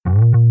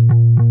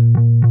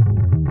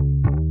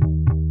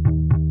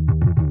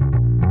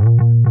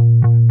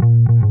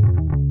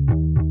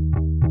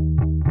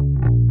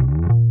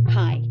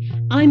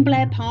I'm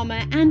Blair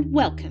Palmer, and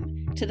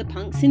welcome to the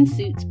Punks in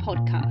Suits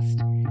podcast,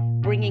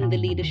 bringing the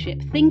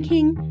leadership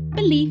thinking,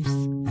 beliefs,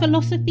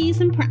 philosophies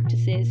and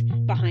practices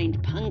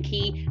behind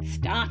punky,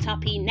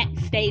 start-uppy,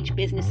 next stage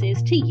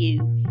businesses to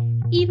you,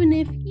 even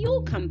if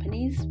your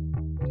company's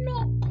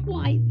not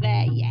quite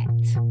there yet.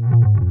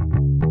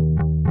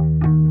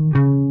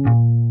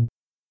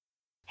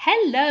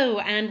 Hello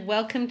and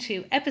welcome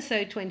to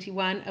episode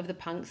 21 of the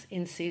Punks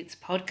in Suits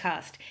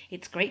podcast.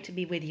 It's great to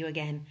be with you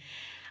again.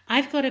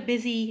 I've got a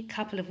busy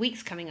couple of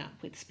weeks coming up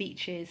with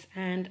speeches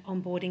and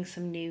onboarding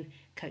some new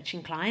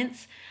coaching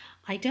clients.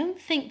 I don't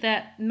think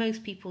that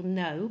most people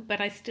know, but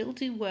I still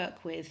do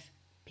work with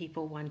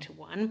people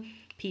one-to-one,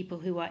 people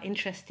who are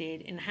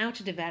interested in how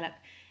to develop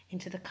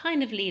into the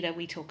kind of leader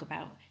we talk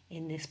about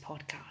in this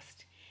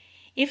podcast.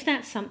 If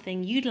that's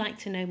something you'd like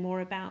to know more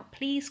about,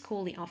 please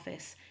call the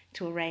office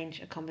to arrange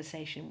a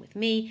conversation with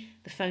me.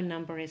 The phone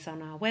number is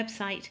on our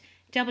website,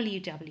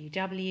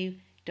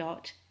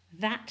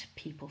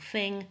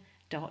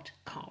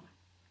 www.thatpeoplething.com.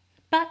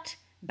 But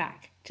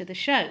back to the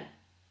show.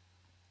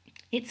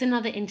 It's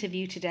another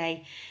interview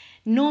today.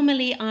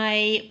 Normally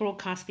I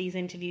broadcast these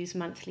interviews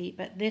monthly,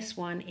 but this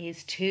one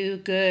is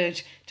too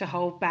good to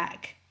hold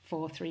back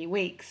for 3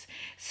 weeks.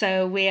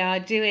 So we are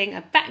doing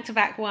a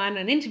back-to-back one,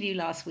 an interview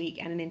last week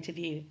and an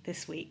interview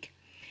this week.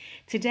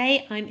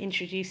 Today I'm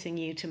introducing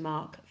you to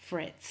Mark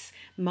Fritz.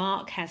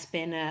 Mark has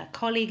been a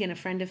colleague and a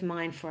friend of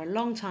mine for a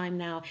long time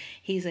now.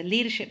 He's a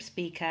leadership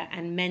speaker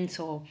and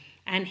mentor,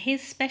 and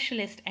his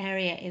specialist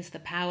area is the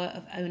power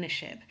of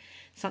ownership,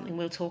 something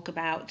we'll talk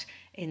about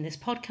in this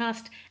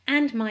podcast,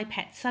 and my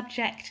pet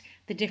subject,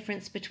 the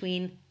difference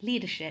between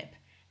leadership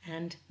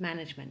and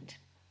management.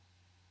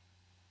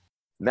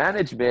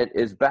 Management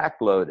is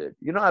backloaded.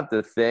 You don't have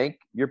to think.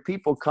 Your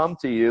people come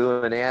to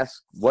you and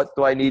ask, what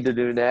do I need to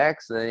do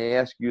next? And they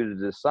ask you to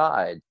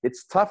decide.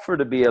 It's tougher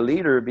to be a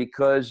leader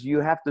because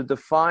you have to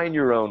define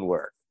your own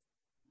work.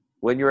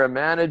 When you're a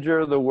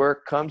manager, the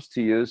work comes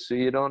to you, so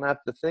you don't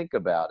have to think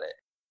about it.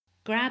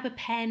 Grab a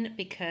pen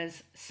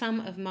because some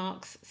of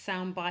Mark's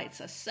sound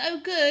bites are so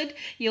good,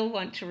 you'll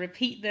want to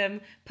repeat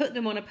them, put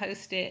them on a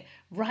post-it,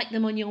 write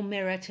them on your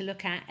mirror to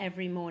look at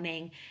every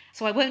morning.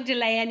 So I won't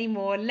delay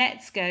anymore.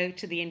 Let's go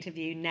to the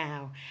interview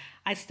now.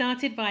 I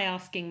started by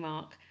asking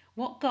Mark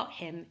what got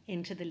him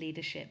into the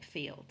leadership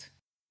field.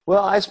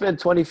 Well, I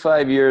spent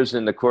 25 years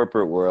in the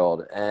corporate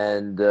world,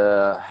 and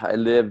I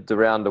lived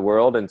around the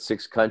world in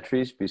 6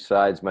 countries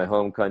besides my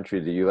home country,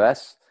 the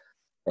U.S.,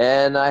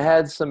 and I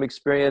had some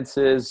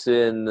experiences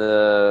in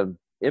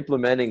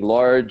implementing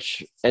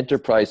large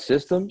enterprise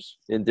systems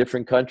in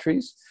different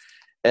countries,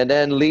 and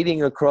then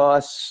leading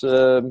across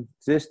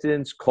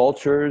distance,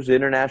 cultures,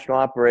 international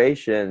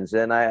operations.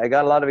 And I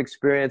got a lot of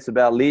experience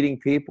about leading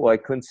people. I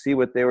couldn't see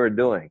what they were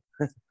doing.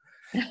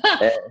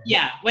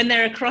 Yeah, when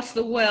they're across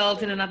the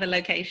world in other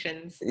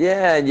locations.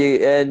 Yeah,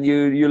 and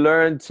you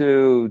learn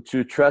to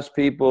trust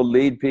people,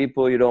 lead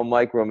people. You don't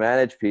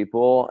micromanage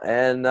people,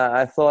 and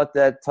I thought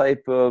that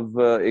type of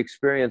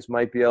experience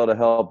might be able to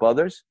help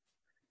others.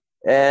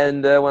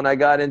 And when I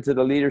got into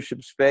the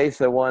leadership space,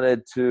 I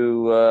wanted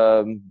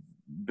to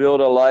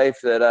build a life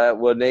that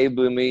would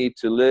enable me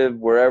to live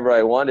wherever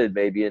I wanted,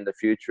 maybe in the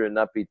future, and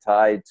not be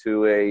tied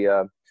to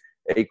a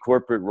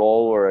corporate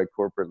role or a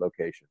corporate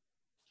location.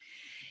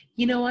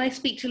 You know, I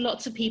speak to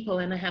lots of people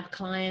and I have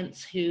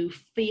clients who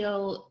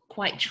feel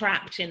quite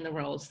trapped in the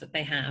roles that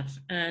they have,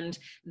 and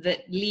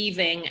that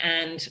leaving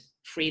and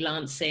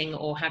freelancing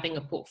or having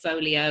a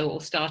portfolio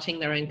or starting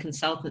their own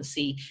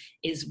consultancy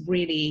is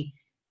really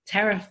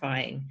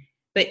terrifying.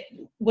 But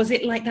was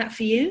it like that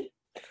for you?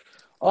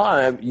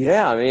 Oh,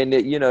 yeah. I mean,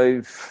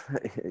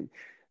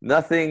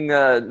 nothing,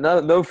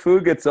 no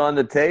food gets on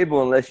the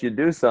table unless you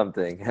do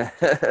something.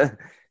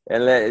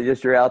 And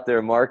just you're out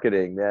there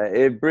marketing.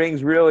 It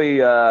brings really,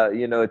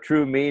 a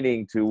true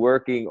meaning to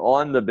working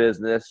on the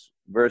business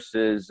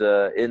versus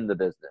in the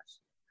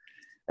business.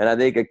 And I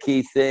think a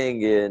key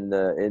thing in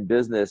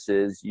business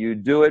is you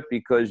do it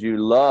because you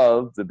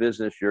love the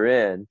business you're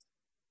in,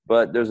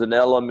 but there's an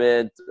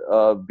element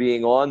of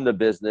being on the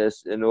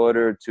business in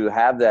order to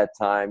have that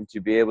time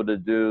to be able to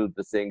do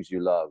the things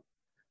you love.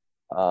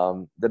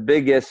 The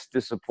biggest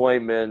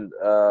disappointment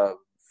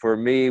for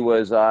me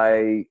was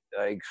I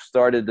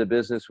started the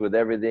business with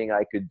everything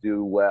I could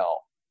do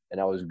well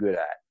and I was good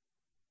at.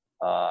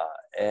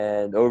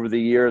 And over the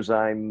years,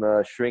 I'm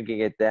shrinking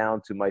it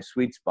down to my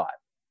sweet spot,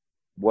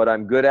 what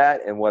I'm good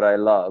at and what I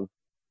love.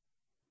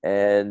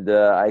 And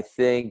I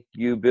think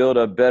you build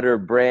a better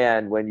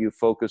brand when you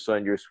focus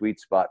on your sweet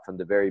spot from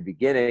the very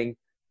beginning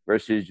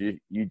versus you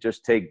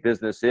just take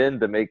business in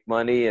to make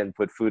money and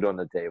put food on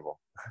the table.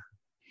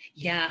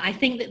 Yeah, I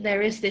think that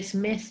there is this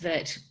myth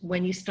that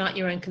when you start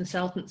your own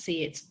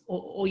consultancy,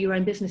 or your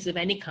own business of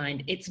any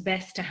kind, it's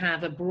best to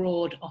have a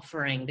broad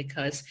offering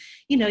because,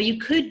 you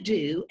could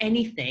do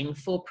anything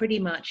for pretty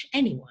much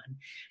anyone.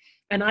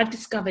 And I've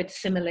discovered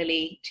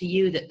similarly to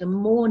you that the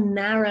more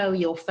narrow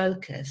your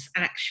focus,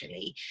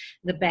 actually,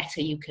 the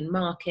better you can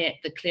market,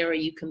 the clearer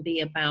you can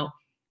be about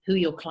who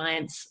your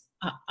clients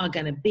are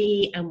going to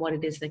be and what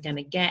it is they're going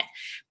to get.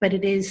 But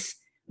it is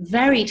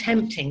very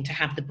tempting to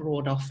have the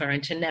broad offer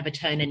and to never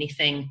turn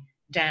anything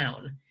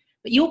down.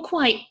 But you're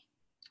quite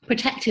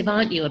protective,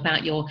 aren't you,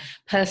 about your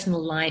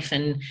personal life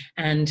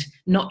and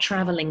not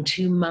traveling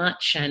too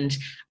much and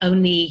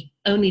only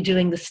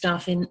doing the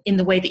stuff in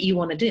the way that you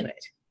want to do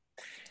it.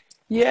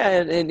 Yeah,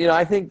 and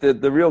I think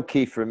that the real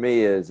key for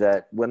me is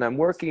that when I'm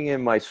working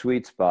in my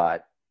sweet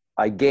spot,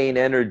 I gain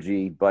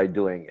energy by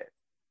doing it.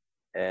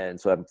 And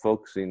so I'm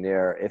focusing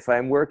there. If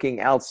I'm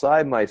working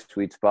outside my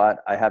sweet spot,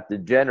 I have to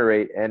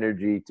generate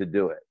energy to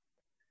do it.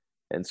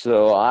 And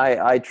so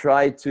I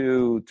try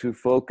to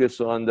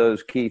focus on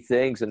those key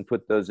things and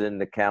put those in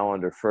the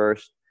calendar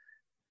first.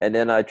 And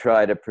then I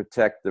try to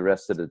protect the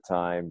rest of the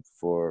time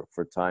for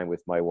time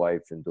with my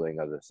wife and doing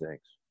other things.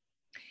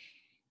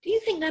 Do you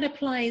think that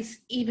applies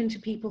even to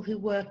people who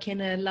work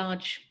in a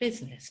large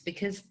business?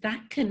 Because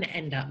that can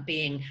end up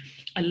being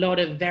a lot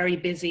of very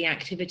busy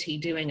activity,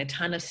 doing a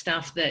ton of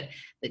stuff that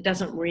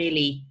doesn't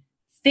really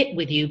fit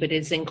with you, but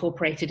is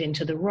incorporated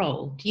into the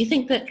role. Do you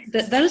think that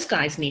those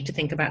guys need to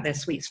think about their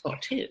sweet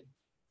spot too?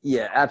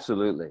 Yeah,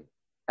 absolutely.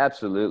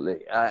 Absolutely.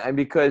 And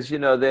because,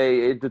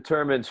 it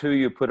determines who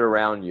you put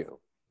around you.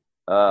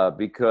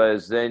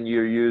 Because then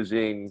you're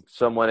using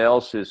someone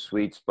else's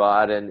sweet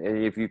spot. And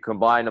if you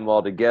combine them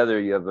all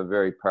together, you have a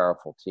very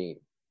powerful team.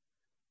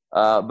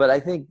 But I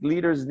think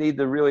leaders need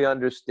to really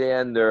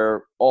understand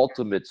their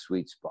ultimate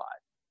sweet spot,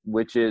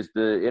 which is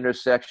the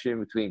intersection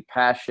between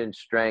passion,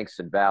 strengths,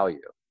 and value.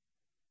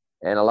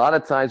 And a lot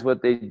of times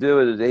what they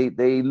do is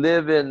they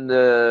live in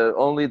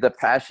only the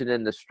passion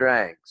and the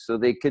strength. So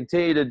they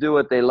continue to do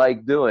what they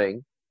like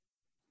doing.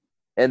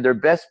 And their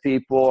best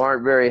people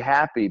aren't very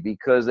happy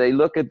because they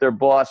look at their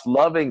boss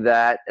loving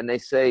that and they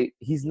say,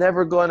 he's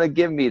never going to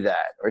give me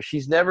that, or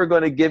she's never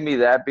going to give me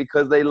that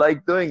because they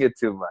like doing it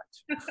too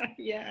much.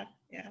 Yeah.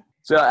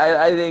 So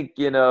I think,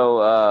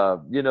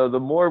 the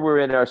more we're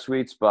in our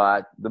sweet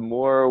spot, the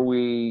more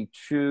we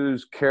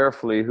choose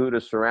carefully who to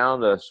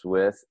surround us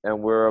with, and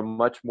we're a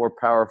much more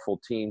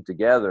powerful team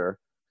together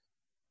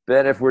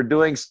than if we're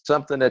doing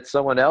something that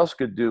someone else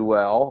could do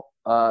well.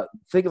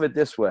 Think of it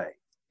this way.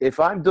 If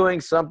I'm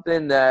doing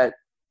something that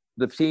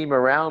the team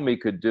around me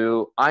could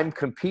do, I'm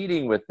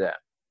competing with them.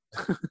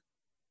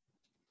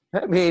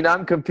 I mean,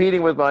 I'm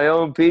competing with my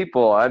own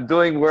people. I'm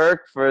doing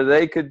work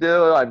they could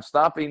do. I'm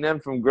stopping them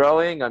from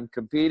growing. I'm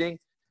competing.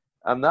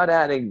 I'm not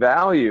adding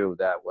value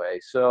that way.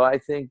 So I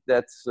think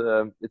that's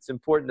it's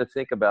important to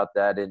think about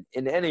that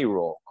in any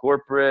role,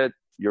 corporate,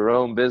 your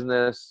own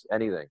business,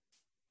 anything.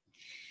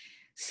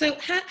 So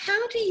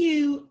how do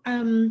you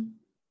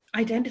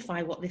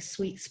identify what this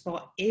sweet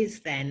spot is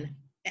then,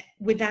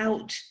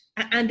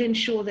 and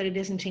ensure that it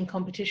isn't in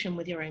competition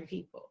with your own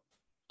people?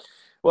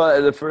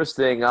 Well, the first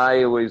thing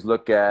I always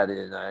look at,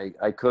 and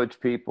I coach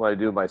people, I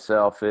do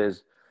myself,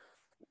 is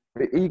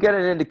you get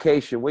an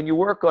indication when you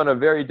work on a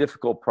very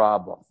difficult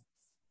problem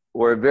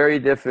or a very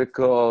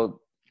difficult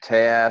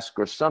task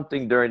or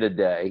something during the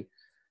day,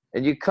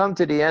 and you come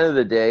to the end of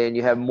the day and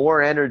you have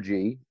more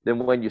energy than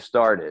when you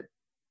started.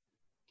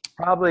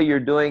 Probably you're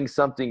doing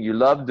something you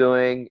love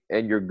doing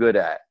and you're good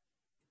at,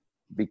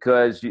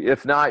 because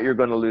if not, you're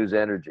going to lose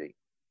energy.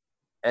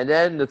 And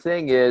then the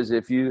thing is,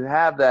 if you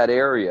have that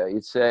area,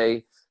 you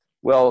say,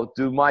 well,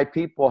 do my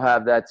people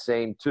have that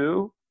same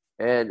too?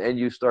 And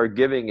you start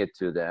giving it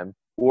to them.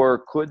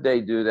 Or could they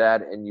do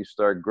that, and you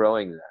start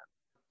growing them?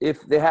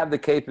 If they have the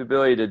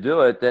capability to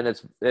do it, then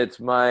it's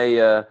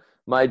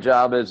my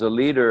job as a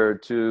leader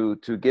to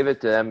give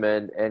it to them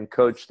and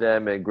coach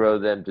them and grow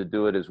them to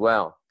do it as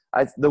well.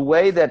 The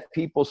way that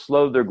people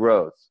slow their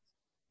growth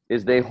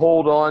is they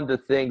hold on to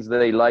things that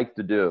they like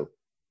to do,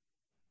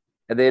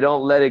 and they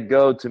don't let it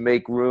go to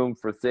make room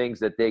for things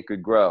that they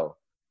could grow.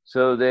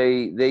 So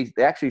they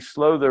actually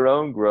slow their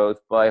own growth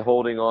by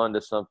holding on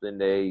to something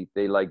they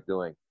like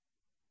doing.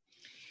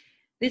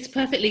 This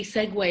perfectly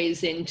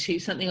segues into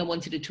something I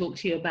wanted to talk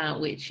to you about,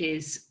 which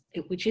is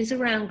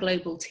around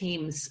global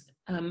teams.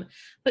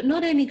 But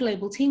not only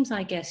global teams,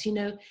 I guess,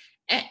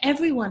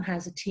 everyone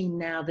has a team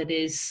now that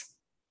is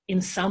in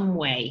some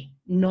way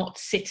not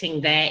sitting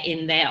there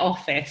in their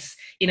office,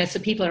 so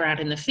people are out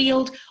in the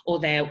field, or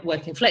they're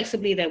working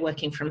flexibly, they're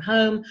working from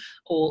home,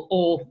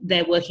 or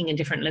they're working in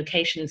different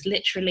locations,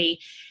 literally.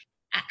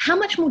 How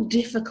much more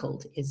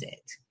difficult is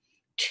it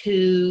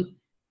to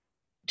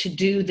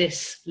do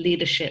this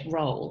leadership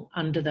role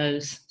under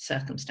those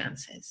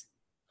circumstances?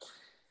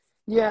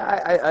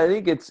 Yeah, I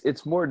think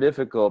it's more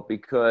difficult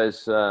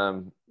because,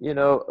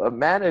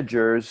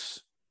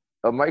 managers,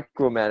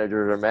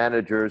 micromanagers or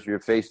managers, you're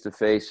face to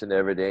face and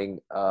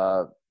everything.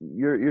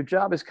 Your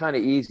job is kind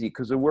of easy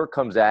because the work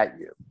comes at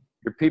you.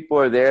 Your people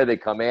are there, they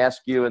come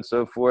ask you and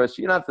so forth.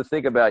 So you don't have to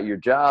think about your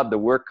job, the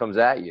work comes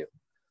at you.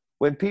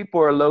 When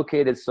people are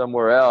located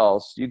somewhere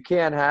else, you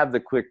can't have the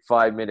quick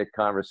 5-minute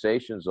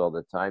conversations all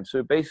the time.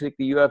 So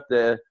basically you have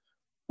to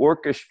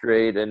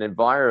orchestrate an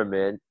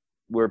environment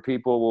where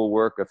people will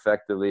work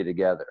effectively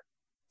together.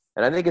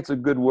 And I think it's a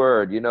good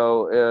word,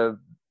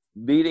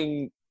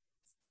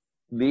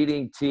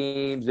 leading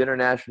teams,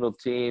 international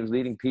teams,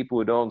 leading people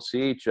who don't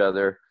see each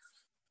other.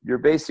 you're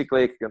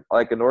basically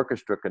like an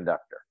orchestra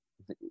conductor.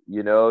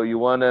 You know, you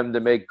want them to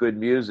make good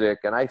music.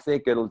 And I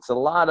think it's a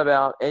lot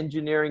about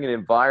engineering an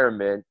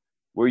environment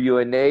where you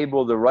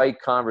enable the right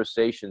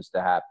conversations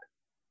to happen.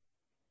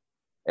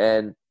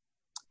 And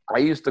I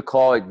used to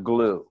call it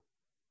glue.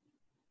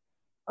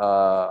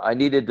 I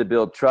needed to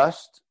build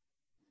trust.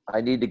 I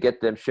need to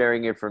get them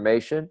sharing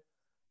information.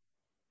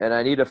 And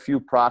I need a few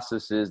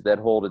processes that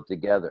hold it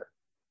together.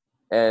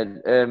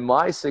 And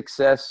my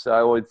success,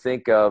 I would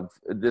think of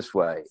this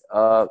way.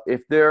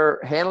 If they're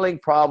handling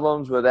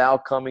problems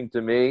without coming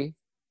to me,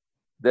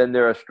 then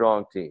they're a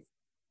strong team.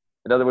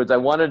 In other words, I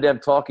wanted them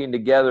talking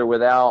together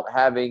without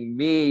having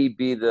me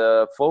be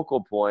the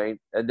focal point,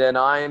 and then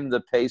I'm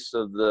the pace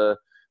of the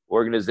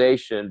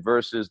organization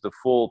versus the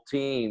full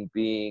team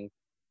being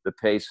the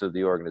pace of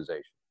the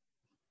organization.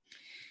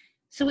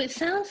 So it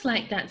sounds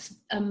like that's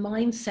a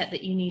mindset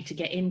that you need to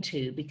get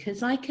into,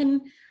 because I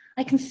can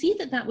see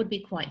that would be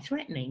quite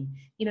threatening.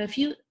 You know,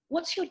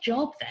 what's your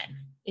job then?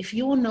 If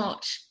you're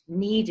not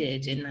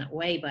needed in that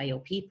way by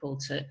your people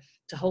to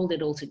hold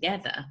it all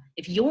together,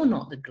 if you're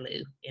not the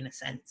glue in a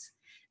sense,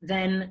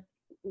 then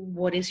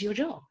what is your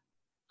job?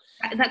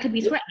 That could be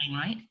threatening,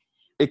 right?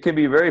 It can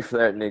be very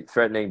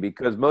threatening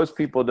because most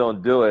people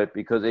don't do it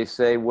because they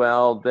say,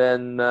 well,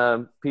 then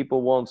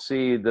people won't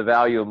see the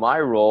value of my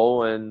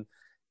role, and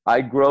I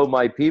grow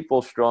my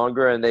people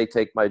stronger and they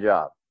take my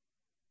job.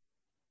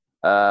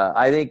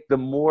 I think the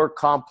more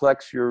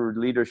complex your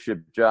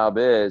leadership job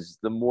is,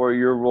 the more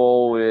your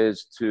role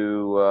is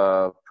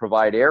to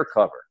provide air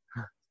cover.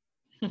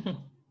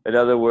 In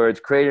other words,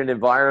 create an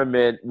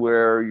environment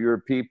where your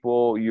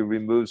people, you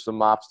remove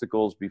some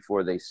obstacles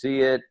before they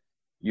see it.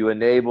 You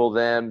enable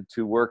them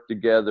to work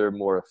together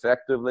more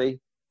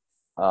effectively.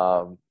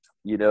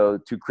 You know,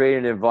 to create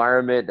an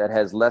environment that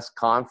has less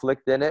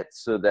conflict in it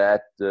so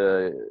that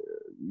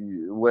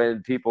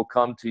when people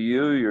come to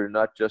you, you're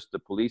not just the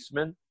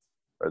policeman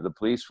or the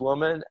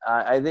policewoman.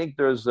 I think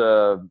there's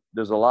a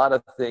lot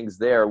of things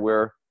there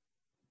where,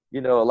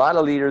 you know, a lot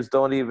of leaders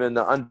don't even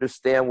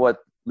understand what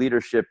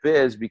leadership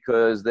is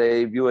because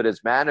they view it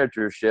as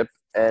managership,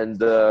 and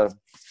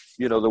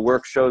you know, the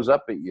work shows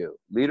up at you.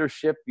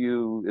 Leadership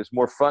is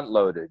more front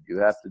loaded. You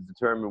have to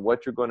determine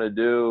what you're going to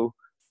do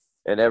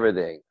and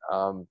everything.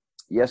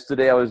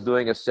 Yesterday I was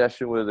doing a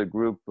session with a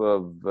group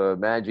of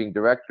managing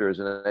directors,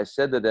 and I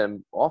said to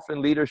them,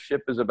 often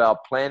leadership is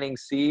about planting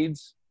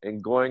seeds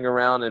and going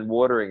around and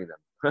watering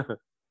them.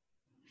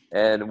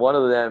 And one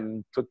of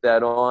them took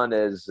that on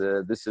as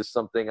this is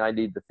something I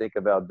need to think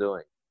about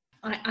doing.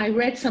 I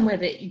read somewhere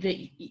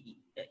that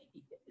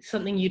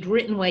something you'd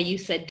written where you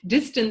said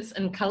distance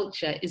and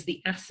culture is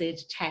the acid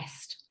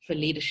test for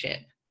leadership.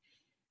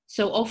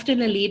 So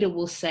often a leader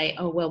will say,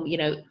 oh, well, you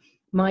know,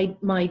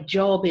 my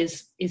job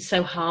is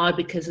so hard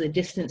because of the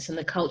distance and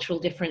the cultural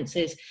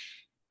differences.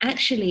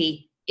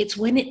 Actually, it's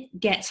when it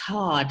gets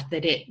hard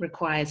that it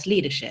requires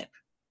leadership,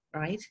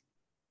 right?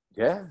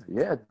 Yeah,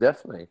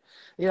 definitely.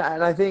 Yeah,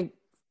 and I think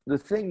the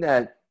thing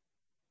that,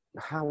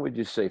 how would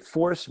you say,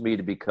 forced me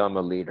to become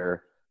a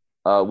leader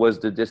was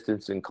the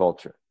distance in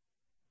culture.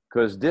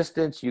 Because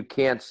distance, you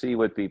can't see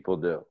what people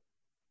do.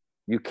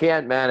 You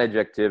can't manage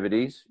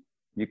activities.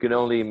 You can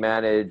only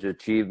manage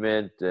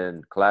achievement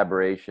and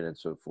collaboration and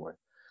so forth.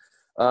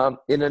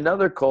 In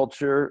another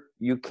culture,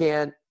 you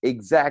can't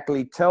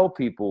exactly tell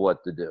people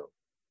what to do.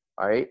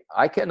 All right,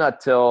 I cannot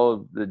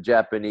tell the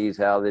Japanese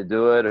how they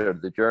do it or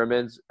the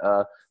Germans.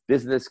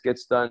 Business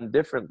gets done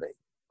differently,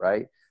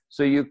 right?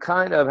 So you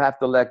kind of have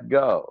to let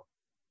go.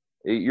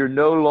 You're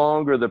no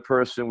longer the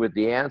person with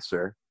the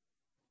answer.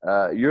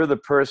 You're the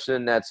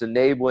person that's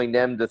enabling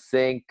them to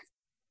think,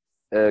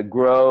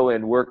 grow,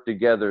 and work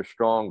together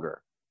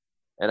stronger.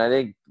 And I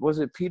think, was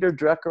it Peter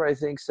Drucker, I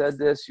think, said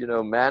this, you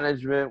know,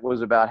 management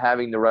was about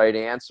having the right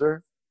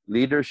answer.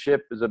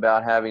 Leadership is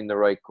about having the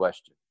right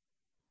question.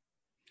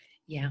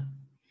 Yeah.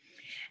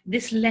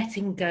 This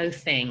letting go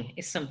thing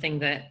is something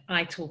that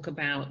I talk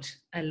about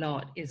a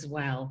lot as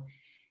well.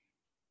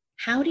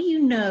 How do you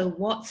know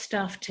what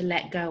stuff to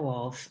let go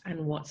of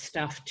and what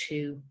stuff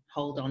to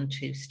hold on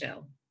to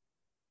still?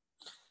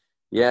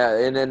 Yeah,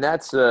 and then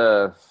that's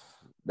an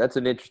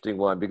interesting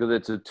one because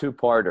it's a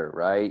two-parter,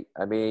 right?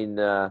 I mean,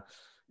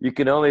 you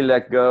can only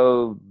let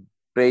go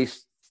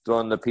based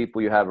on the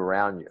people you have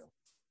around you.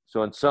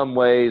 So in some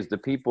ways, the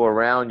people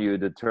around you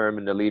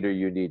determine the leader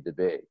you need to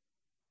be.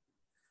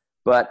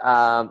 But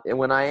and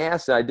when I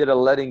did a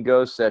letting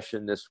go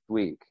session this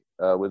week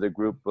with a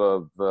group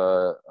of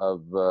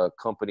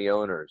company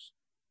owners,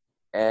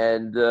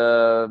 and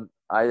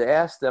I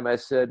asked them. I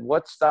said,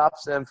 "What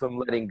stops them from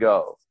letting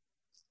go?"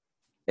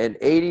 And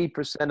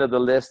 80% of the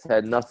list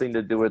had nothing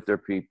to do with their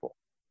people.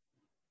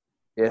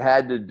 It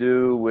had to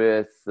do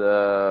with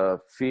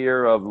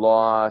fear of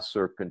loss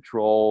or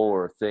control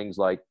or things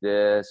like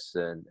this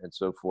and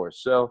so forth.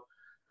 So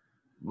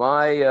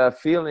my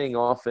feeling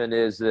often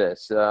is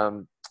this.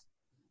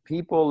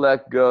 People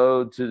let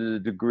go to the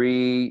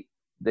degree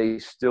they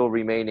still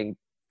remaining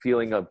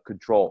feeling of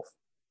control.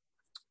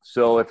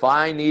 So if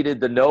I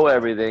needed to know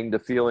everything to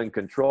feel in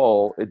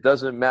control, it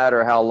doesn't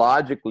matter how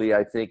logically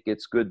I think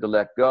it's good to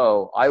let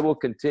go. I will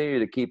continue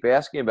to keep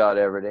asking about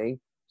everything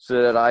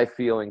so that I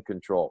feel in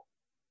control.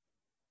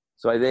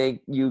 So I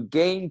think you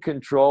gain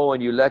control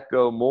and you let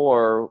go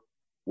more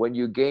when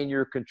you gain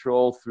your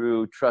control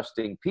through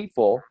trusting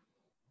people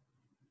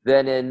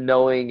than in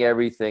knowing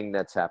everything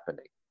that's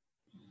happening.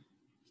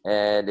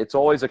 And it's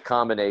always a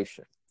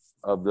combination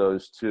of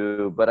those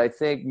two. But I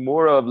think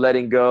more of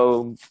letting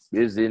go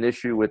is an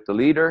issue with the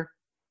leader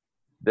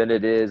than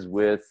it is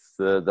with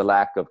the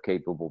lack of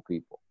capable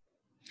people.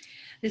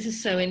 This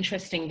is so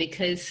interesting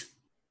because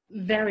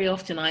very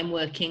often I'm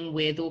working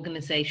with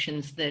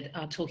organizations that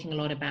are talking a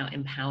lot about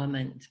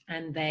empowerment,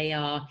 and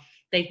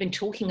they've been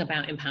talking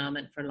about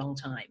empowerment for a long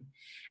time,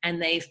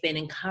 and they've been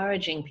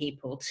encouraging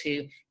people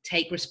to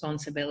take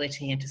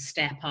responsibility and to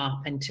step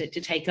up and to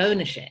take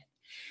ownership,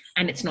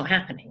 and it's not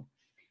happening.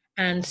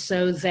 And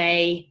so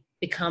they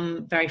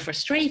become very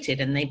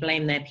frustrated and they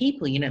blame their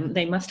people.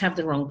 They must have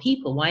the wrong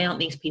people. Why aren't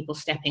these people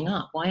stepping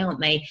up? Why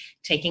aren't they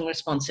taking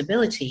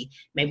responsibility?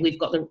 Maybe we've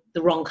got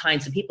the wrong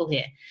kinds of people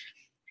here.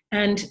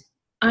 And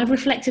I've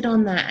reflected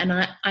on that, and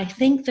I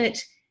think that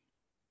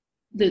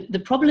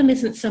the problem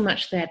isn't so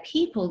much their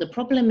people, the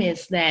problem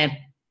is their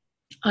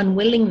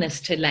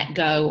unwillingness to let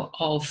go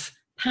of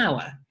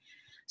power.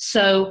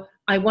 So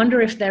I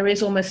wonder if there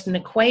is almost an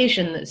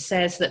equation that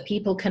says that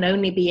people can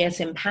only be as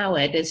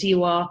empowered as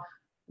you are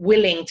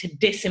willing to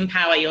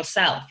disempower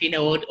yourself,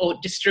 or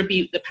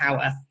distribute the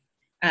power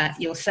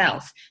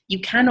yourself. You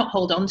cannot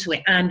hold on to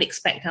it and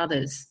expect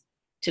others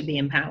to be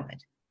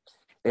empowered.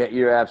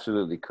 You're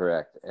absolutely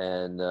correct.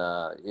 And,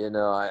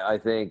 I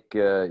think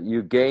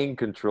you gain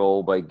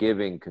control by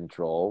giving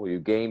control. You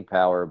gain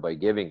power by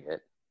giving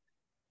it.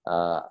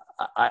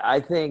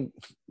 I think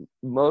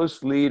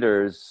most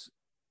leaders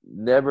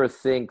never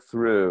think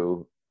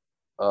through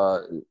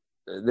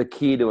the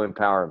key to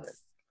empowerment.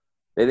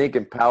 They think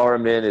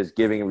empowerment is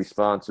giving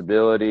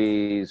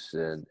responsibilities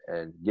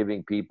and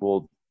giving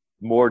people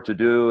more to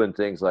do and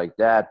things like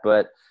that.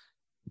 But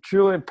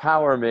true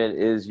empowerment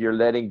is you're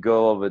letting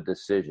go of a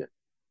decision.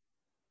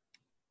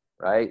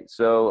 Right?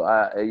 So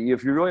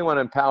if you really want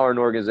to empower an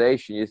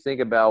organization, you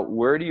think about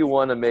where do you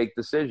want to make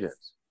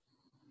decisions?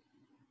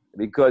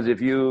 Because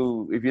if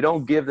you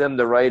don't give them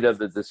the right of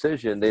the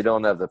decision, they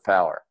don't have the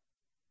power.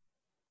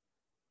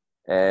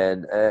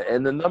 And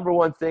the number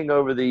one thing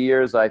over the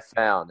years I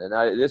found, and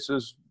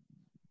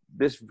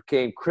this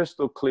became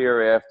crystal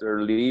clear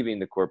after leaving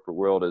the corporate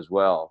world as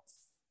well.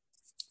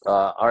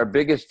 Our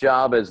biggest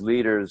job as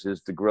leaders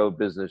is to grow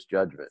business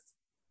judgment.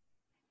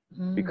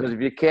 Because if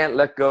you can't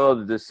let go of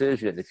the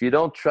decision, if you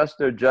don't trust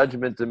their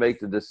judgment to make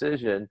the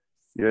decision,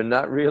 you're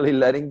not really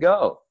letting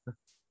go.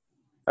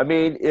 I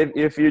mean,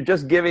 if you're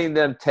just giving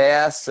them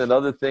tasks and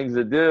other things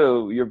to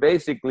do, you're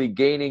basically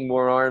gaining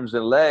more arms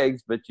and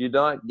legs, but you're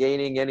not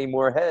gaining any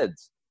more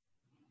heads.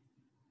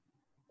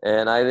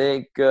 And I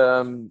think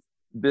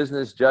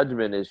business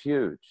judgment is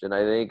huge. And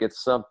I think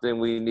it's something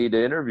we need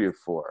to interview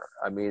for.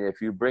 I mean, if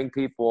you bring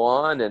people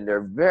on and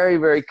they're very,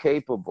 very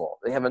capable,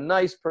 they have a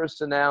nice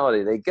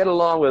personality, they get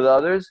along with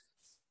others,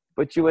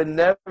 but you would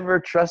never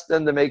trust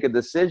them to make a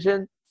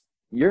decision,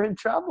 you're in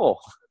trouble.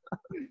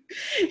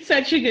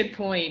 Such a good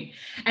point.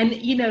 And,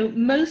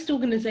 most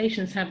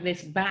organizations have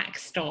this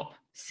backstop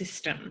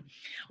system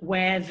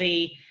where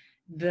the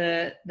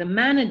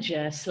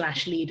manager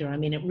 / leader, I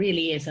mean, it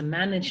really is a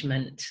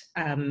management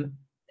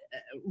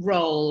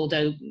role,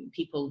 although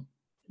people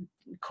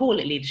call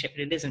it leadership,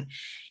 but it isn't,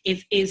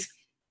 is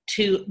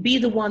to be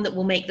the one that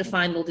will make the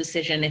final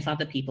decision if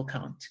other people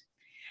can't.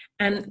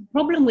 And the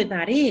problem with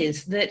that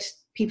is that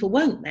people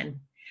won't then.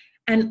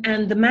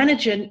 And the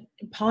manager,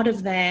 part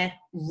of their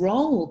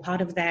role,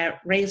 part of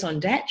their raison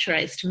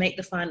d'etre is to make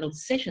the final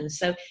decision.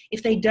 So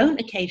if they don't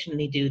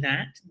occasionally do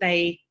that,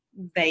 they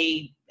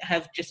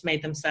have just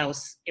made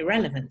themselves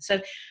irrelevant.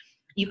 So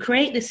you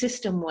create the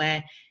system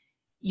where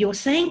you're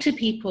saying to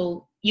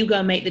people, you go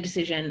and make the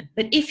decision,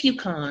 but if you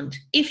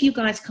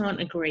guys can't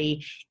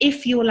agree,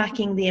 if you're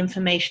lacking the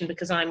information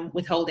because I'm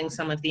withholding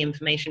some of the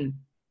information,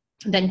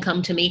 then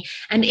come to me.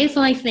 And if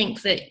I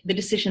think that the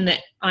decision that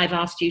I've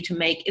asked you to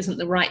make isn't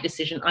the right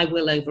decision, I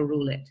will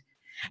overrule it.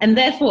 And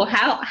therefore,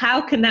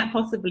 how can that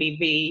possibly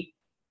be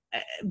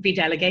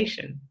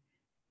delegation?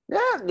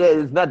 Yeah,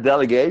 it's not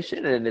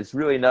delegation, and it's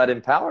really not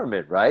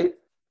empowerment, right?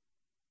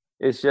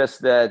 It's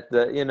just that,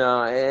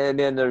 and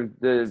then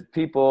the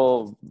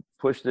people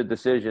push the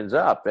decisions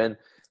up. And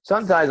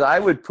sometimes I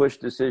would push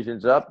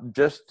decisions up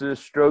just to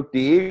stroke the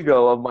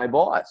ego of my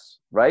boss,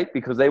 right?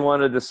 Because they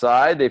want to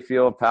decide, they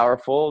feel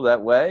powerful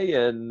that way,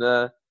 and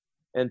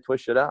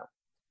push it up.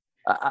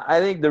 I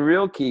think the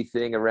real key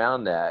thing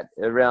around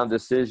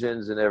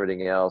decisions and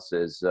everything else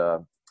is,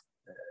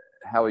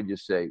 how would you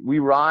say, we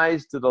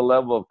rise to the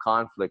level of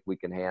conflict we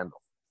can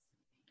handle.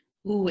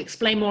 Ooh,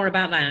 explain more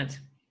about that.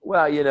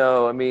 Well,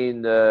 I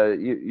mean,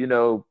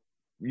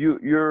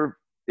 you're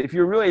if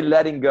you're really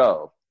letting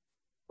go,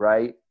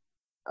 right?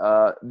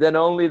 Then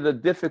only the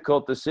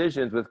difficult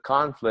decisions with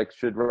conflict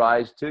should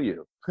rise to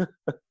you.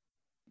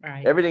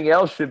 Right. Everything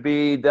else should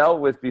be dealt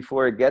with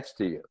before it gets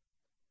to you.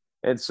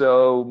 And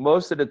so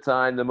most of the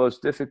time, the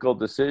most difficult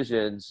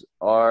decisions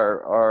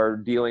are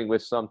dealing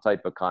with some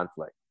type of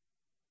conflict.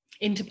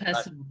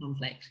 Interpersonal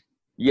conflict.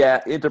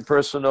 Yeah,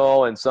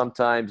 interpersonal and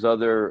sometimes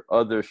other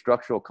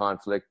structural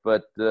conflict.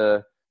 But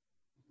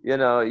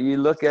you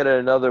look at it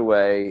another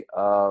way,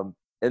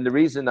 and the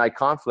reason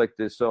conflict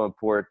is so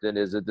important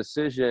is a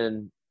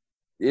decision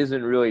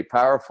isn't really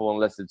powerful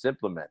unless it's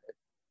implemented.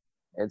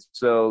 And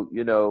so,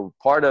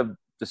 part of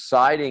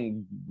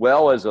deciding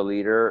well as a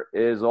leader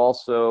is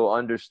also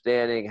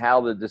understanding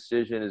how the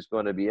decision is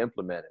going to be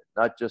implemented,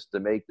 not just to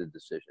make the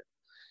decision.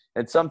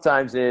 And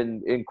sometimes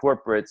in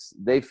corporates,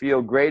 they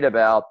feel great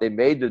about they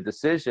made the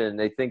decision,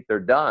 they think they're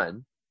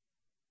done,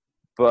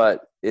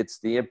 but it's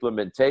the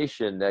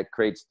implementation that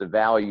creates the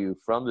value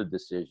from the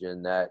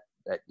decision that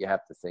you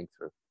have to think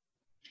through.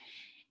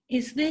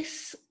 Is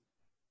this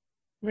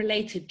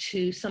related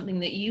to something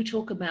that you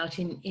talk about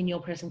in your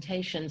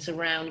presentations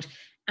around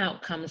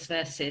outcomes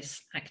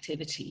versus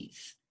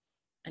activities?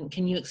 And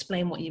can you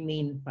explain what you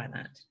mean by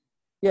that?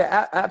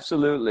 Yeah,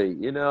 absolutely.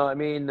 Let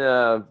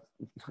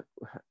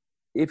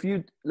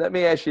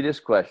me ask you this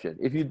question.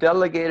 If you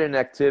delegate an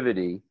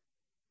activity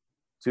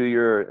to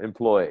your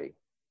employee,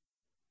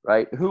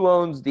 right, who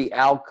owns the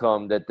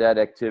outcome that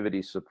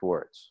activity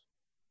supports?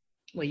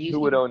 Well, who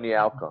would own the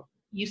outcome?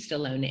 You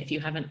still own it if you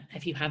haven't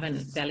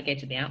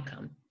delegated the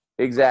outcome.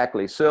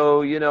 Exactly.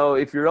 So,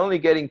 if you're only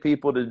getting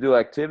people to do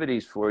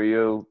activities for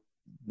you,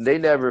 they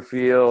never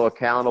feel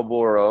accountable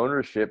or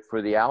ownership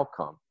for the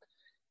outcome.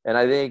 And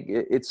I think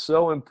it's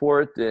so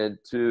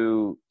important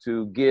to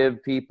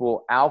give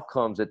people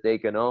outcomes that they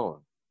can own.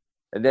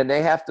 And then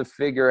they have to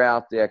figure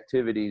out the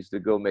activities to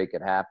go make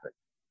it happen.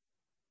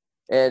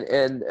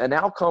 And an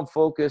outcome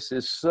focus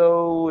is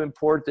so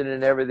important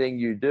in everything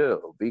you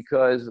do,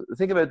 because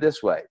think of it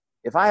this way.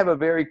 If I have a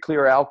very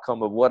clear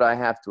outcome of what I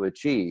have to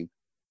achieve,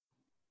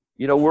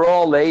 we're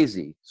all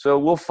lazy, so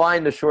we'll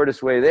find the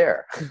shortest way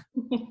there.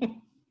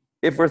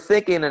 If we're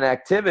thinking in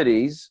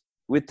activities,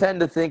 we tend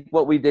to think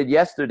what we did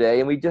yesterday,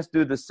 and we just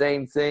do the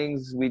same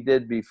things we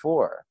did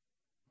before.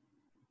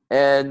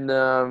 And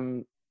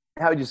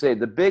how would you say,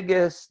 the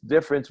biggest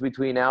difference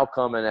between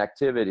outcome and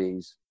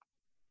activities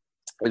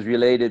is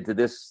related to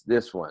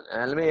this one.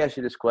 And let me ask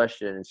you this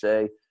question and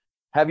say,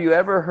 have you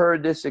ever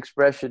heard this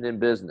expression in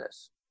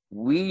business?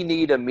 We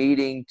need a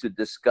meeting to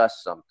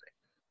discuss something.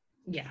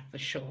 Yeah, for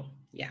sure.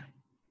 Yeah.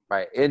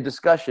 Right. In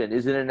discussion,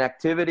 is it an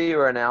activity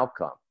or an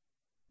outcome?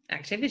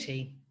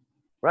 Activity.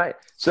 Right.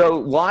 So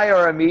why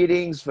are our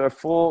meetings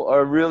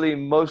are really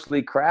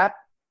mostly crap?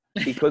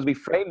 Because we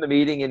frame the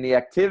meeting in the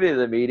activity of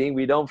the meeting.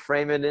 We don't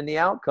frame it in the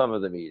outcome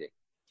of the meeting.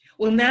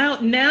 Well,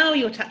 now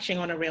you're touching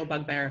on a real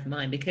bugbear of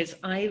mine, because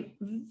I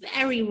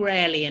very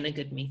rarely in a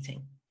good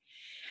meeting.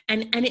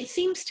 And it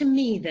seems to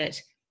me that,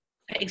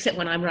 except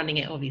when I'm running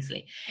it,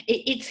 obviously,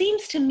 it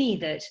seems to me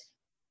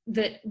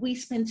that we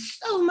spend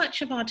so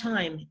much of our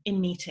time in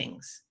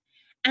meetings,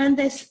 and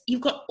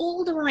you've got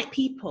all the right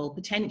people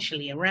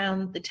potentially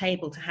around the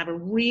table to have a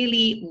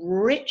really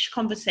rich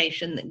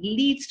conversation that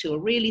leads to a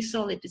really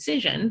solid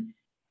decision,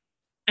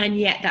 and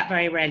yet that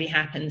very rarely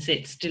happens.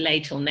 It's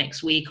delayed till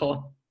next week,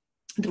 or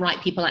the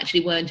right people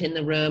actually weren't in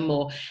the room,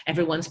 or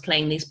everyone's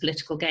playing these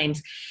political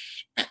games.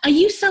 Are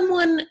you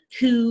someone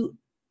who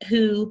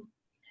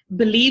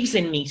believes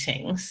in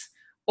meetings,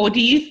 or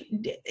do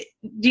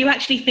you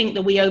actually think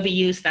that we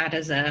overuse that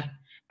as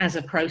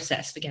a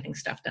process for getting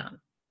stuff done?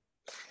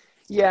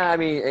 Yeah, I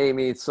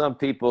mean, some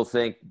people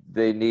think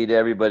they need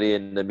everybody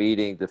in the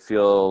meeting to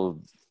feel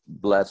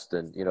blessed,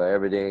 and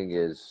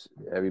everybody's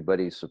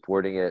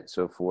supporting it,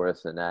 so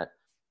forth, and that.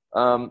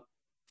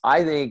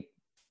 I think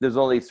there's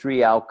only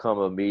three outcome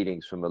of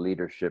meetings from a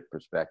leadership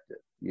perspective.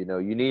 You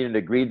need an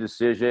agreed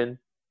decision,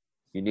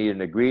 you need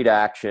an agreed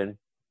action,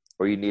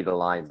 or you need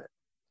alignment.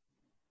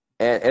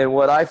 And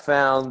what I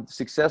found,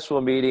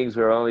 successful meetings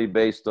are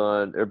based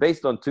on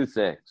two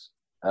things.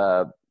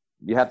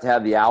 You have to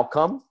have the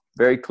outcome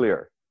very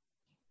clear.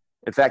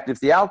 In fact, if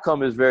the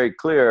outcome is very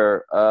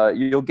clear,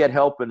 you'll get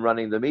help in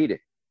running the meeting.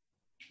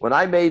 When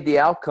I made the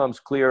outcomes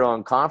clear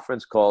on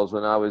conference calls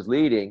when I was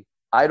leading,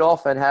 I'd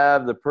often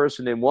have the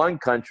person in one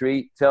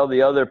country tell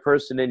the other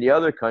person in the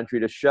other country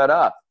to shut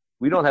up.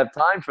 We don't have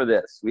time for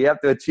this. We have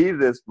to achieve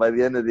this by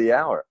the end of the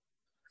hour.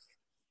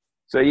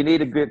 So you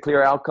need a good,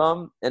 clear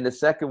outcome. And the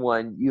second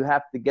one, you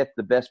have to get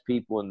the best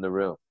people in the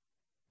room.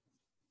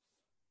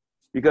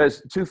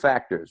 Because two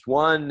factors.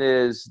 One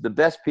is the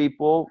best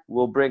people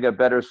will bring a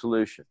better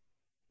solution.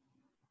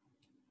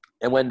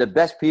 And when the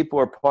best people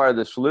are part of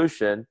the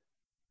solution,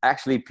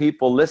 actually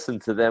people listen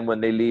to them when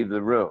they leave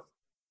the room.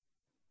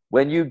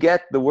 When you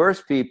get the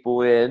worst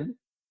people in,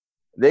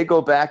 they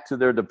go back to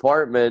their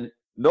department.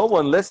 No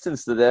one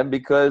listens to them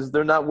because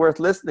they're not worth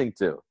listening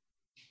to.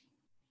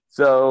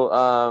 So,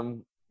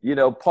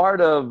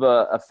 part of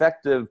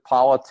effective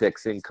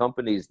politics in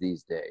companies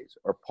these days,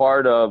 or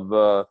part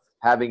of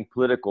having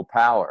political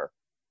power,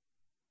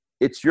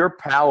 it's your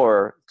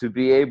power to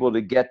be able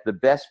to get the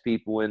best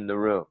people in the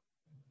room.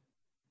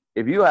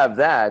 If you have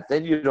that,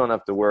 then you don't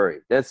have to worry.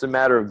 That's a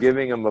matter of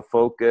giving them a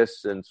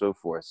focus and so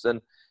forth.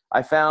 And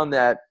I found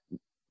that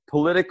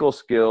political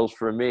skills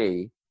for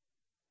me,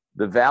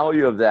 the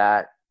value of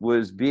that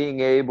was being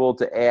able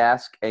to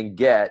ask and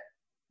get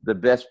the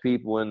best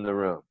people in the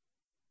room.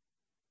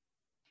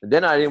 And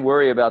then I didn't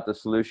worry about the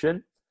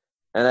solution,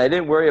 and I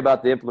didn't worry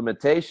about the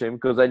implementation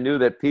because I knew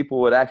that people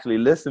would actually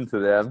listen to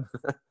them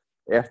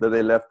after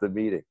they left the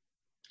meeting.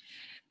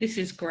 This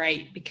is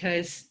great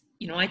because,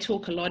 you know, I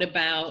talk a lot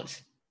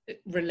about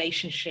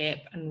relationship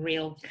and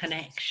real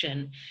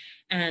connection,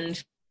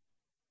 and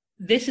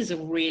this is a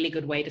really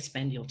good way to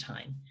spend your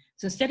time.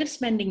 So instead of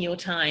spending your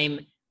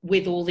time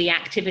with all the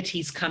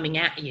activities coming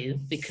at you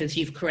because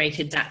you've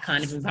created that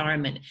kind of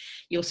environment,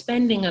 you're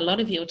spending a lot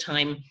of your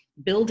time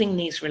building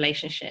these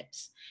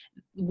relationships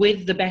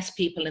with the best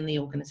people in the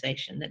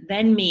organization. That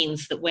then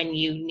means that when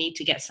you need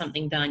to get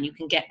something done, you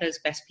can get those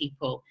best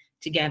people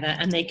together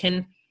and they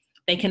can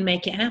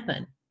make it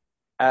happen.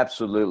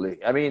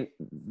 Absolutely. I mean,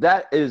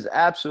 that is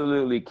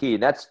absolutely key.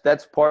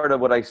 That's part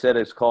of what I said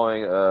is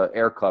calling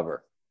air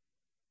cover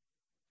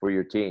for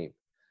your team.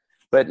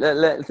 But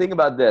think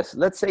about this.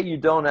 Let's say you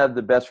don't have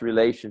the best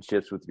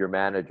relationships with your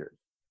managers.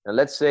 And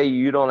let's say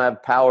you don't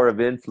have power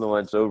of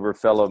influence over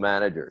fellow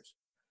managers.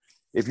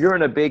 If you're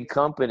in a big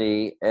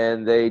company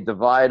and they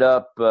divide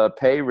up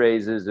pay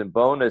raises and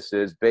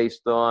bonuses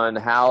based on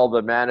how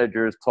the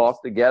managers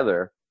talk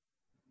together,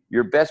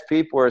 your best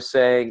people are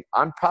saying,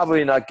 I'm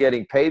probably not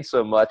getting paid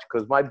so much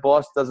because my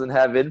boss doesn't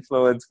have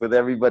influence with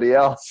everybody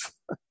else.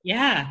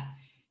 Yeah.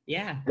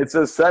 Yeah. And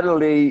so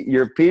suddenly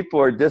your people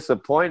are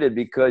disappointed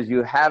because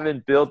you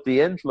haven't built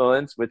the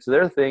influence, which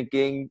they're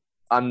thinking,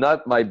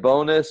 my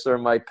bonus or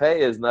my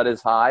pay is not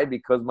as high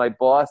because my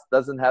boss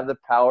doesn't have the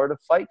power to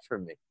fight for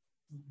me.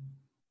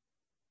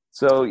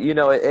 So, you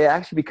know, it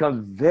actually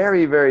becomes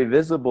very, very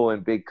visible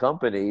in big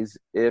companies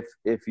if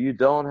you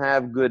don't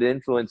have good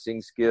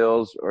influencing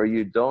skills or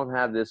you don't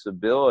have this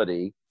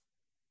ability,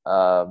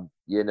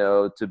 you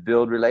know, to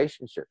build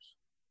relationships.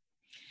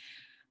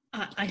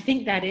 I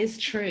think that is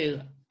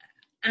true.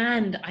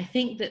 And I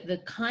think that the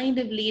kind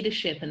of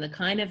leadership and the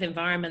kind of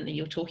environment that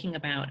you're talking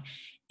about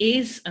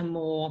is a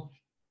more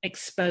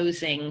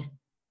exposing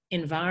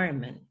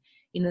environment.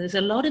 You know, there's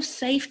a lot of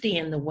safety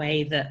in the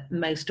way that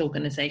most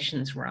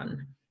organizations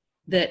run.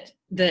 That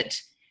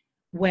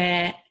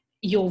where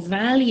your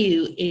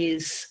value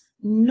is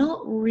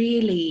not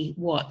really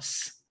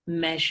what's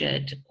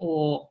measured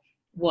or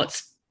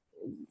what's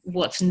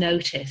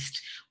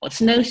noticed. What's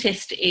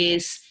noticed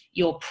is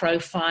your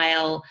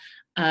profile,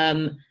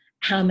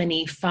 how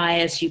many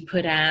fires you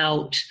put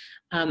out.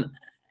 I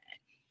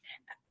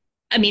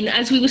mean,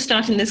 as we were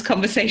starting this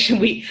conversation,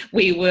 we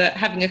were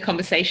having a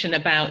conversation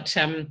about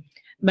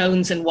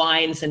moans and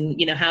whines and,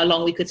 you know, how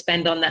long we could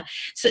spend on that.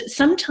 So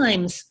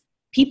sometimes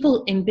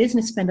people in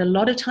business spend a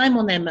lot of time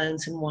on their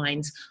moans and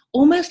whines,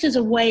 almost as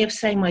a way of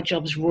saying my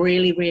job's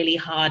really, really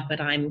hard,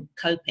 but I'm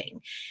coping,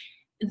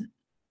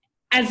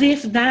 as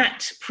if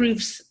that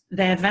proves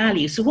their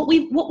value. So what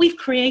we've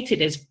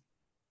created is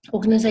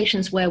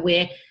organizations where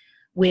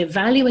we're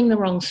valuing the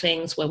wrong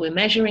things, where we're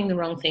measuring the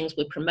wrong things,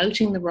 we're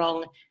promoting the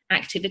wrong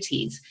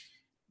activities.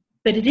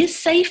 But it is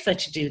safer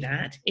to do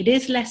that. It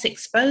is less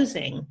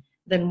exposing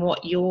than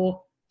what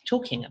you're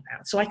talking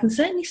about. So I can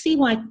certainly see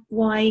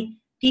why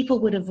people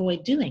would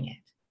avoid doing it.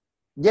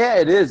 Yeah,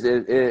 it is.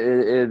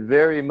 It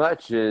very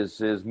much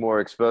is more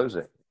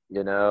exposing,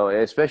 you know,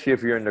 especially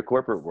if you're in the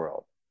corporate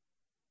world.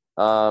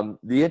 The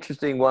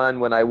interesting one,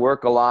 when I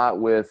work a lot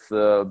with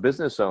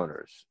business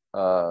owners,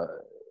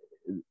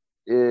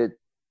 you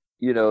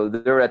know,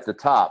 they're at the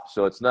top,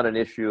 so it's not an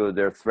issue.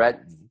 They're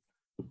threatened.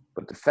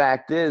 But the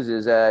fact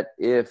is that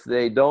if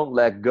they don't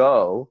let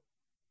go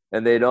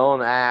and they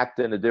don't act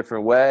in a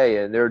different way,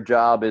 and their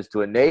job is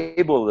to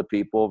enable the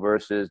people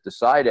versus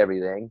decide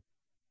everything,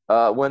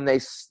 when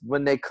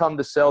they come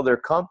to sell their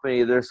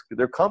company,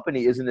 their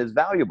company isn't as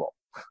valuable,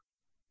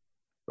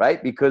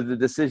 right? Because the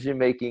decision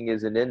making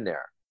isn't in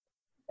there.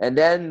 And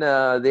then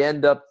they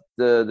end up,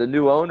 the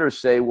new owners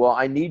say, well,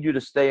 I need you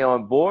to stay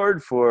on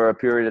board for a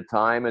period of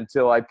time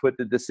until I put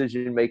the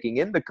decision making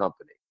in the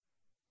company.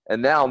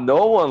 And now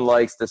no one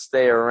likes to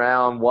stay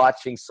around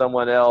watching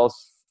someone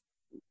else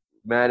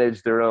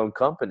manage their own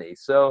company.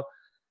 So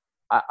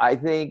I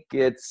think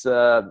it's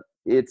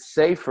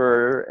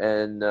safer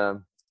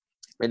and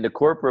in the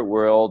corporate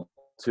world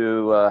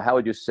to, how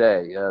would you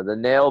say, the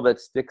nail that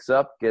sticks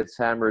up gets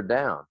hammered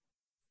down.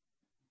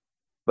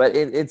 But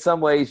in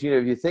some ways, you know,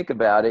 if you think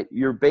about it,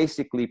 you're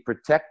basically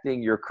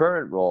protecting your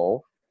current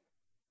role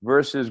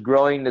versus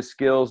growing the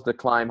skills to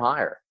climb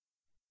higher.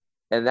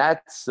 And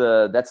that's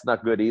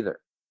not good either.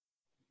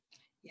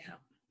 Yeah.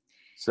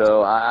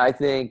 So I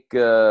think,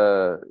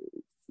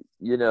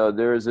 you know,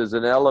 there's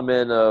an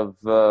element of,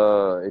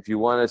 if you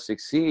want to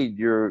succeed,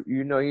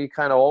 you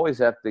kind of always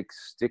have to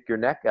stick your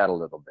neck out a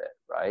little bit,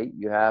 right?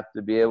 You have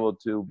to be able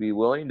to be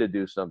willing to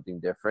do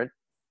something different.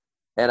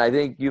 And I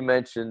think you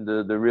mentioned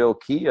the real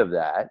key of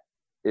that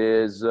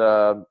is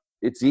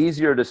it's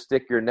easier to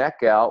stick your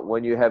neck out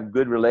when you have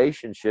good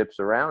relationships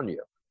around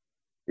you.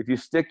 if you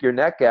stick your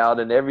neck out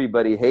and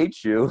everybody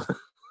hates you,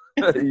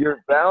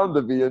 you're bound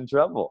to be in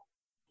trouble.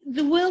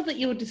 The world that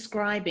you're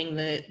describing,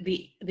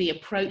 the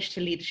approach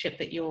to leadership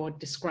that you're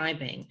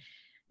describing,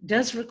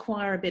 does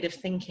require a bit of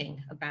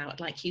thinking about,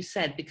 like you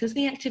said, because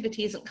the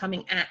activity isn't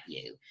coming at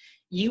you.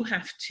 You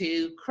have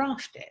to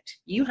craft it.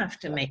 You have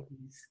to make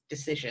these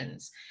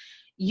decisions.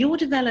 You're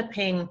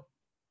developing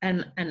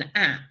an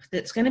app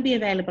that's going to be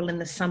available in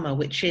the summer,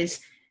 which is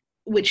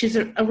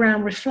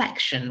around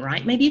reflection,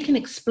 right? Maybe you can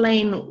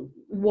explain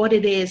what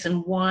it is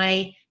and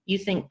why you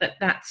think that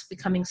that's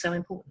becoming so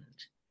important.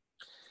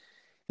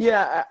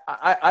 Yeah,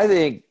 I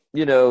think,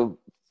 you know,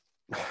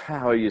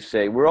 how you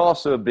say, we're all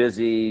so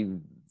busy.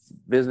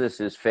 Business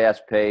is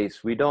fast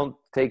paced. We don't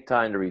take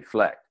time to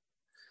reflect.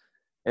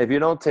 And if you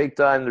don't take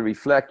time to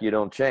reflect, you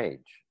don't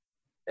change.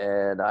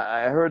 And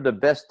I heard the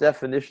best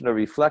definition of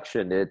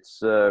reflection. It's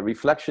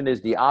reflection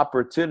is the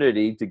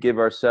opportunity to give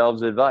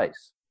ourselves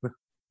advice.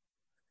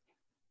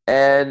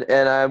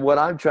 What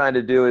I'm trying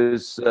to do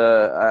is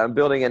I'm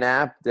building an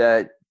app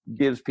that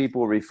gives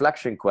people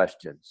reflection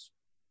questions.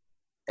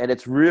 And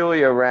it's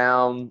really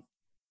around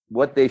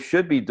what they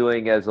should be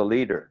doing as a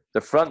leader,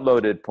 the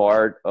front-loaded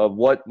part of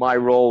what my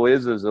role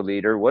is as a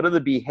leader. What are the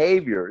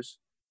behaviors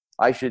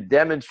I should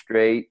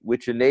demonstrate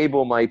which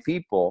enable my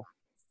people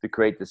to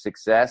create the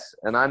success?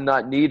 And I'm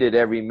not needed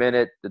every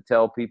minute to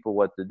tell people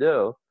what to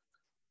do.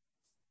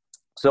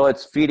 So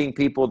it's feeding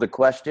people the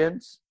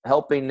questions,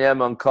 helping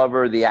them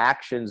uncover the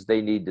actions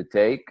they need to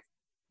take,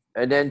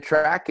 and then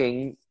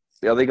tracking,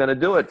 are they going to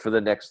do it for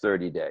the next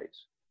 30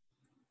 days?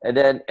 And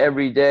then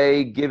every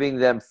day giving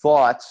them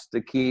thoughts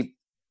to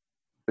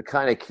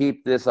kind of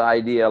keep this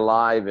idea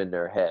alive in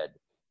their head.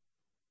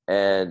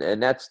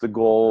 And that's the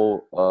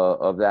goal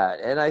of that.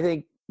 And I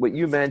think what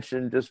you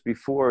mentioned just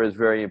before is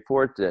very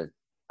important.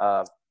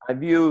 I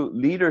view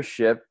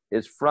leadership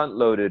as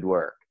front-loaded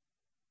work.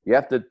 You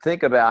have to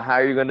think about how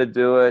you're going to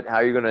do it,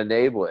 how you're going to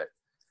enable it.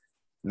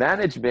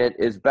 Management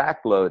is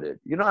backloaded.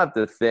 You don't have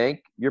to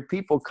think. Your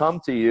people come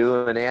to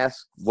you and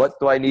ask, what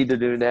do I need to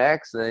do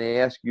next? And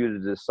they ask you to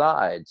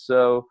decide.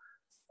 So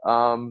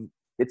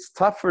it's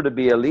tougher to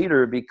be a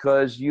leader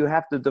because you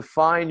have to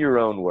define your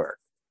own work.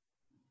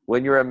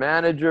 When you're a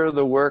manager,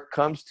 the work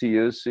comes to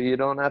you, so you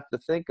don't have to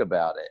think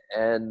about it.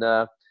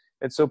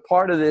 And so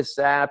part of this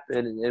app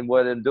and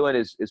what I'm doing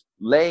is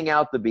laying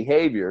out the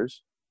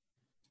behaviors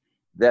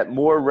that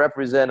more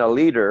represent a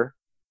leader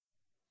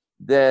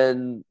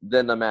than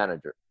a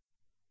manager.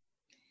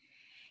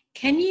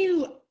 Can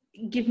you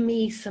give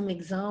me some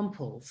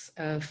examples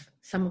of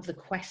some of the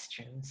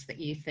questions that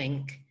you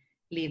think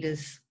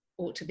leaders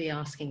ought to be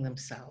asking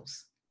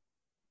themselves?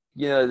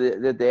 You know,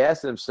 that they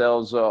ask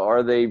themselves,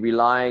 are they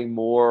relying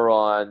more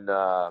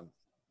on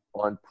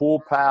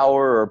pull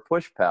power or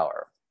push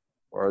power?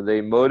 Or are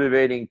they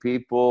motivating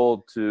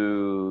people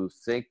to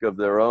think of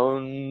their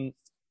own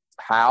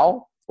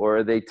how, or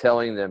are they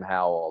telling them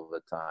how all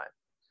the time?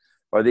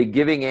 Are they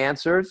giving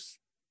answers,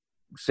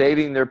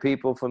 saving their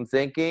people from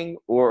thinking,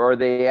 or are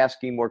they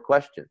asking more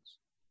questions?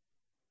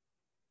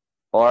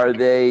 Are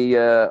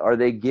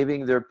they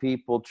giving their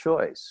people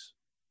choice?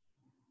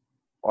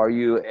 Are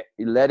you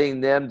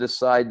letting them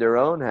decide their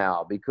own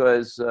how?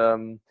 Because,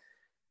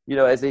 you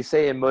know, as they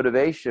say in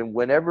motivation,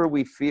 whenever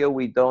we feel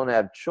we don't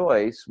have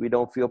choice, we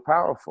don't feel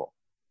powerful.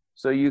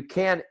 So you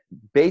can't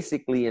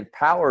basically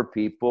empower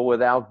people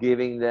without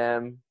giving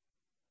them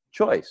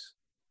choice.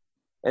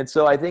 And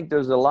so I think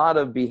there's a lot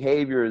of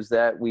behaviors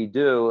that we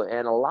do,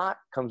 and a lot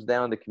comes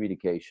down to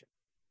communication.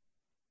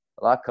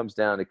 A lot comes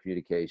down to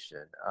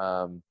communication.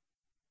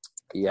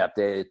 You have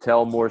to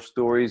tell more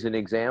stories and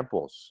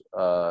examples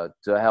to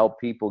help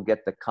people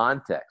get the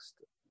context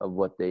of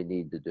what they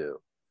need to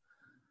do.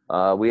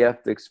 We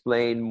have to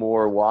explain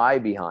more why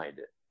behind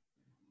it.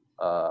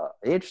 The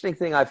interesting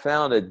thing I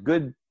found, a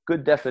good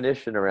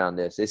definition around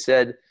this. They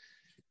said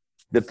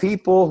the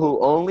people who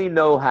only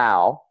know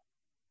how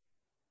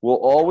will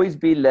always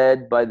be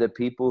led by the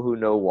people who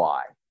know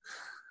why.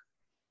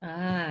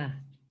 Ah.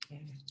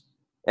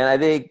 And I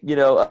think, you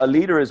know, a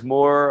leader is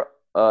more,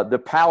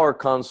 the power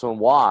comes from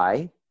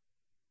why.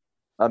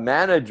 A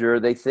manager,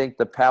 they think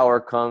the power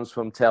comes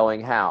from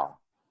telling how.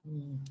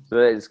 So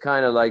it's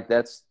kind of like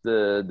that's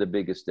the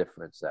biggest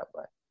difference that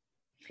way.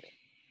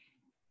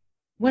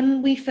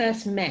 When we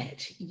first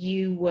met,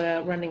 you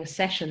were running a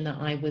session that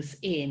I was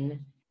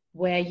in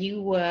where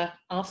you were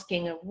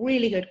asking a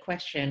really good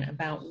question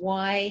about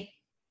why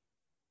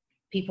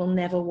people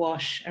never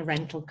wash a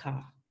rental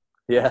car.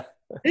 Yeah.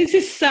 This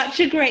is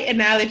such a great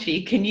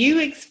analogy. Can you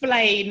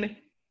explain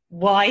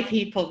why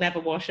people never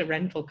wash a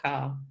rental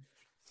car?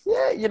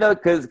 Yeah, you know,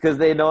 because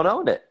they don't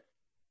own it,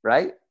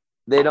 right?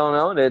 They don't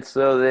own it,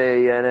 so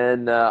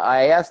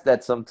I ask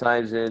that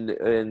sometimes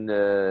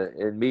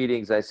in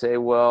meetings. I say,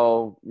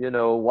 well, you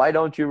know, why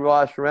don't you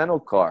wash a rental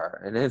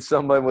car? And then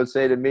someone would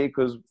say to me,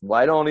 because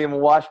I don't even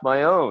wash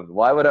my own.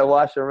 Why would I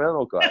wash a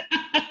rental car?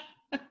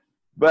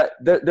 But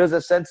there's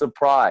a sense of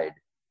pride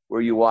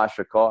where you wash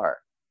a car.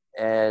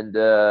 And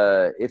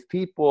if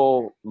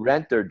people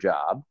rent their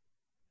job,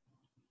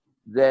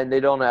 then they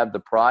don't have the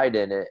pride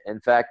in it. In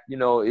fact, you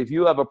know, if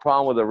you have a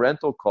problem with a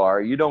rental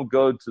car, you don't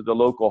go to the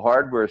local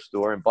hardware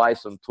store and buy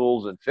some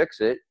tools and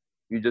fix it.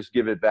 You just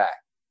give it back.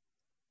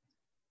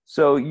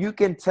 So you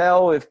can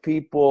tell if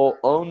people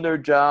own their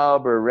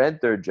job or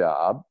rent their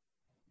job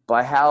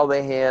by how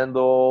they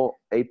handle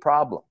a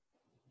problem.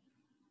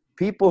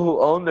 People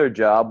who own their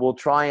job will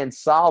try and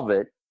solve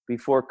it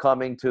before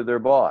coming to their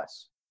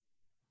boss.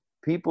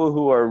 People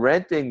who are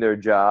renting their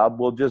job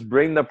will just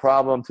bring the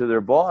problem to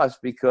their boss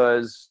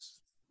because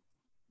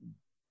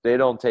they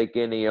don't take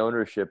any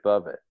ownership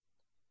of it.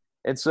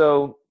 And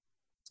so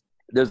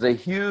there's a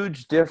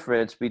huge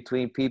difference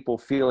between people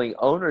feeling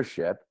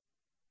ownership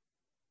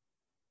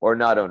or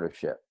not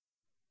ownership.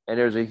 And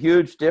there's a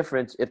huge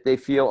difference if they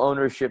feel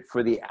ownership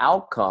for the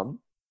outcome,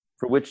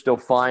 for which they'll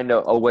find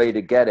a way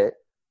to get it,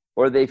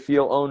 or they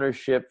feel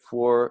ownership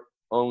for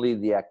only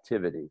the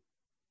activity.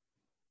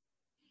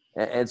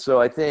 And so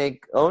I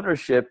think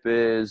ownership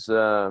is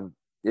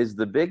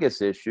the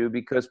biggest issue,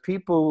 because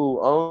people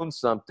who own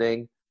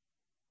something,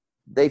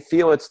 they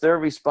feel it's their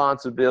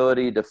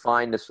responsibility to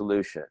find a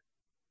solution.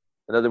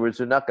 In other words,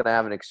 they're not going to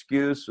have an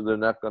excuse, or they're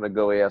not going to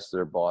go ask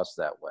their boss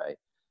that way.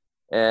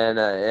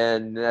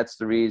 And that's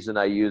the reason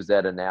I use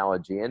that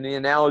analogy. And the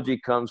analogy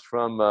comes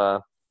from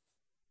a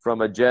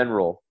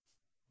general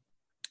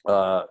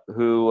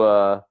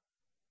who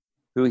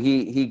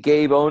he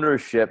gave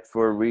ownership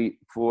for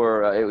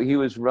he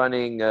was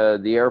running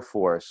the Air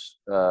Force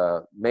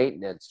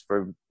maintenance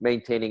for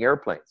maintaining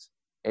airplanes,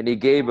 and he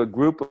gave a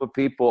group of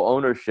people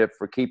ownership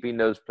for keeping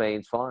those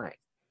planes flying,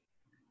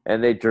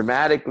 and they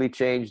dramatically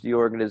changed the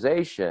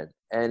organization.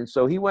 And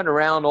so he went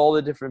around all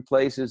the different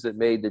places that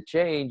made the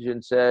change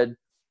and said,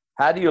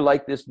 "How do you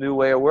like this new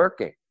way of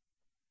working?"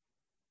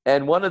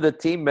 And one of the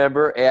team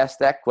member asked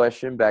that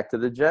question back to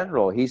the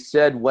general. He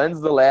said, "When's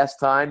the last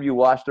time you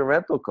washed a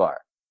rental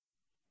car?"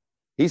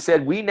 He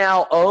said, "We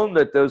now own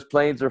that those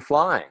planes are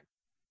flying.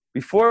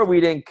 Before,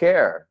 we didn't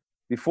care.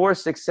 Before,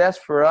 success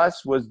for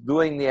us was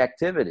doing the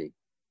activity.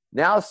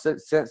 Now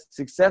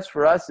success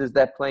for us is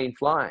that plane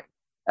flying.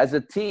 As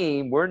a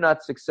team, we're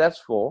not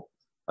successful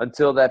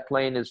until that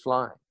plane is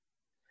flying."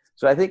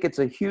 So I think it's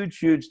a huge,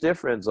 huge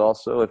difference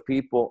also if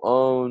people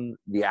own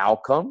the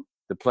outcome,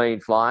 the plane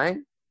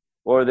flying,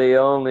 or they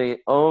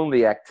only own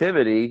the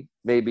activity,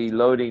 maybe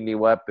loading the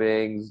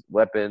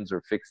weapons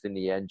or fixing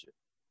the engine.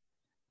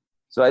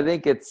 So I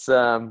think it's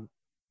a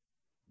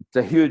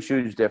huge,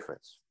 huge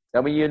difference.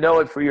 I mean, you know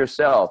it for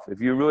yourself.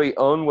 If you really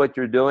own what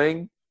you're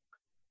doing,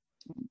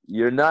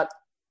 you're not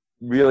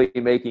really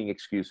making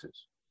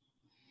excuses.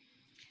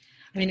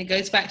 I mean, it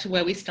goes back to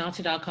where we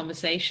started our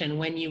conversation.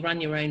 When you run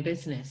your own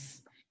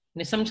business, you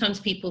know, sometimes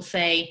people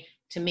say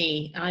to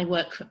me, I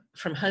work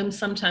from home.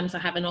 Sometimes I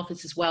have an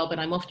office as well, but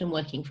I'm often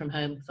working from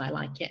home because I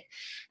like it.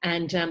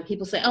 And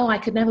people say, "Oh, I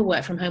could never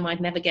work from home.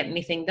 I'd never get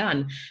anything done."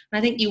 And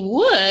I think you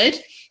would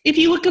if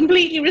you were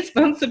completely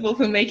responsible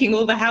for making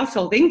all the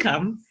household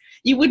income.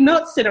 You would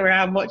not sit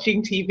around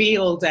watching TV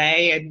all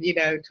day and, you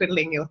know,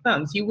 twiddling your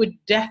thumbs. You would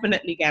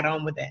definitely get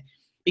on with it,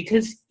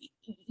 because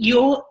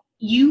your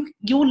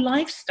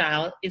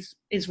lifestyle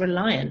is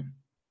reliant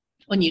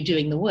on you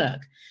doing the work.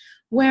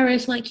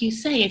 Whereas, like you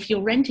say, if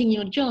you're renting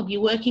your job,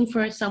 you're working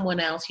for someone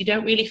else, you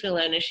don't really feel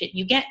ownership,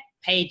 you get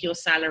paid your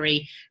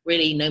salary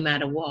really no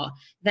matter what,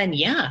 then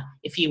yeah,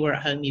 if you were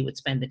at home, you would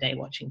spend the day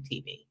watching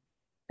TV.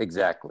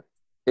 Exactly.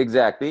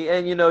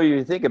 And, you know,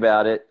 you think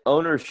about it,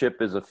 ownership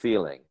is a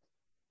feeling.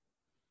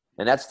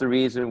 And that's the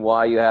reason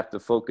why you have to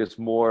focus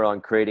more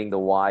on creating the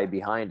why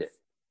behind it.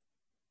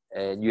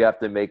 And you have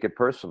to make it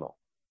personal.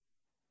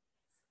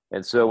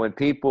 And so when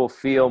people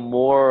feel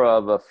more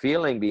of a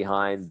feeling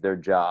behind their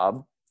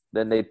job,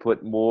 then they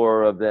put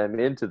more of them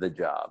into the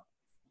job.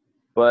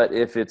 But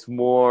if it's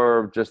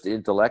more just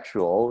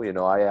intellectual, you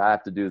know, I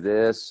have to do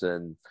this,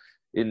 and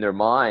in their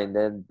mind,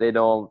 then they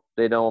don't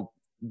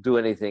do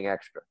anything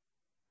extra.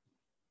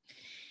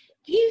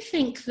 Do you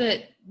think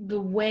that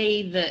the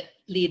way that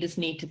leaders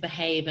need to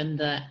behave and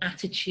the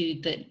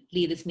attitude that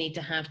leaders need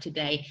to have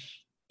today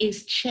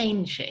is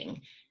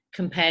changing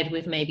compared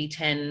with maybe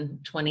 10,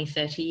 20,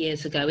 30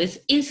 years ago?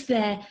 Is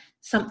there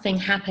something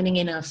happening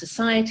in our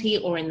society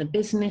or in the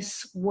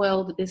business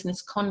world, the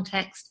business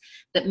context,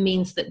 that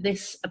means that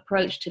this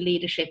approach to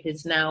leadership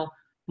is now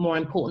more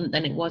important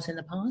than it was in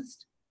the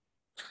past?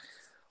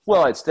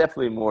 Well, it's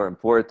definitely more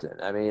important.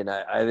 I mean,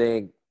 I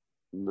think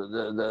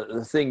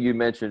the thing you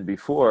mentioned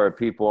before,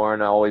 people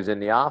aren't always in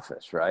the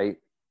office, right,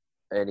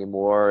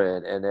 anymore,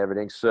 and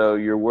everything. So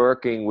you're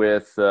working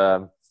with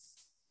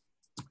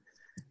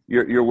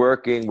you're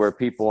working where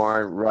people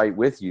aren't right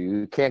with you.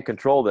 You can't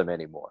control them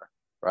anymore,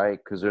 right?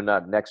 Because they're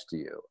not next to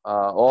you.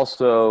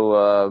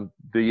 Also,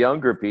 the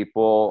younger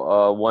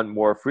people want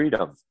more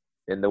freedom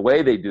in the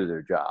way they do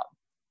their job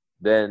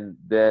than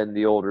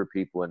the older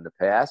people in the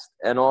past.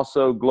 And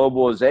also,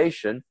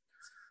 globalization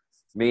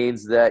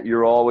means that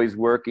you're always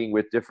working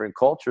with different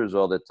cultures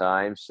all the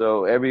time.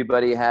 So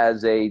everybody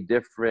has a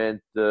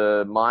different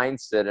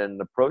mindset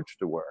and approach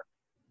to work.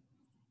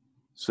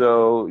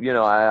 So,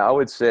 I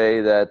would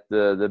say that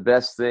the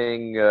best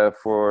thing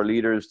for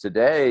leaders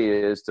today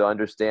is to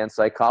understand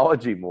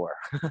psychology more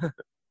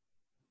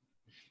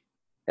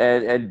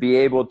and be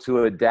able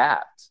to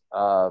adapt.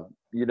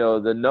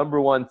 The number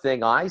one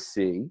thing I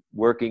see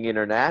working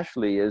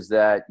internationally is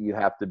that you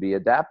have to be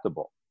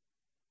adaptable,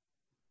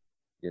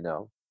 you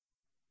know.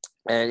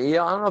 And I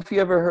don't know if you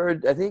ever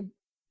heard, I think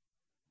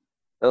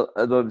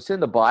it's in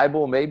the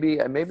Bible, maybe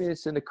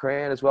it's in the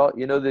Quran as well.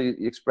 The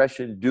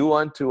expression "do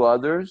unto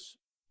others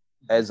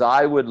as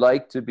I would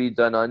like to be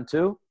done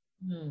unto."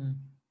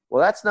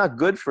 Well, that's not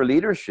good for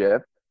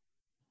leadership.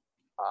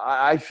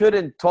 I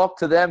shouldn't talk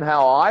to them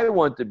how I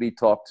want to be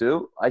talked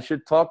to. I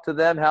should talk to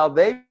them how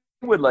they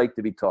would like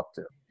to be talked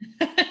to.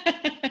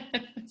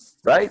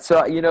 Right?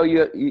 So,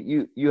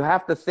 you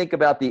have to think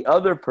about the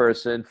other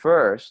person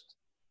first.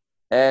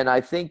 And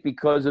I think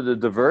because of the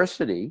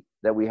diversity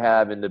that we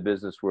have in the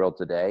business world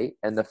today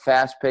and the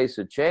fast pace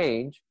of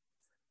change,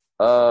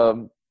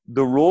 the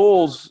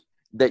rules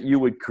that you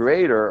would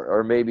create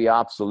are maybe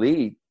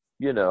obsolete,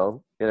 in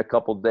a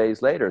couple of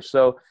days later.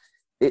 So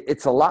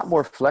it's a lot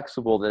more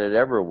flexible than it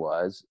ever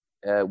was,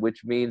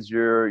 which means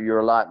you're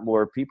a lot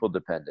more people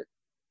dependent.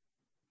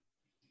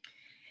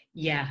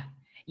 Yeah,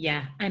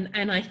 yeah.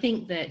 And I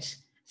think that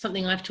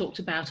something I've talked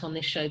about on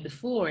this show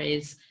before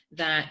is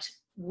that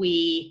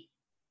we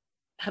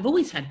have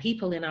always had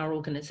people in our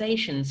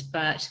organizations,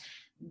 but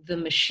the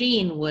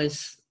machine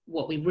was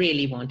what we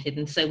really wanted.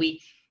 And so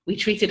we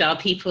treated our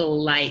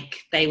people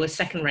like they were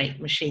second-rate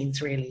machines,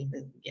 really,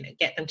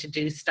 get them to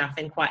do stuff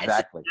in quite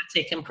Exactly. a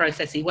systematic and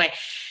processy way.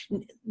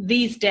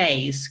 These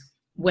days,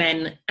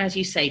 when, as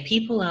you say,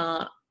 people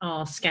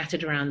are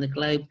scattered around the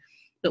globe,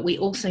 but we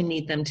also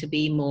need them to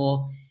be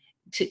more,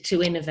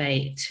 to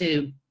innovate,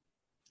 to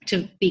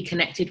be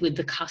connected with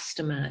the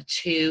customer,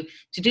 to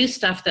do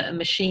stuff that a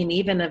machine,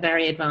 even a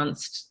very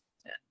advanced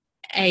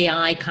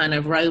AI kind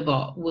of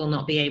robot, will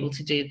not be able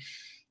to do.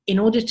 In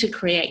order to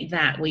create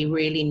that, we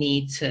really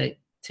need to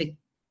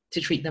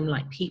treat them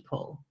like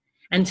people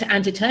and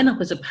to turn up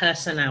as a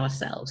person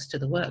ourselves to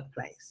the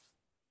workplace.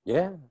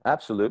 Yeah,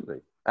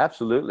 absolutely.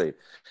 Absolutely.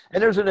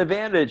 And there's an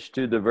advantage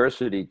to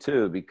diversity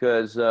too,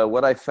 because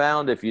what I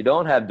found, if you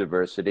don't have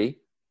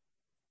diversity,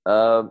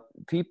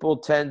 people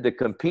tend to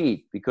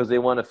compete because they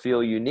want to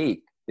feel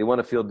unique. They want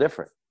to feel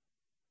different.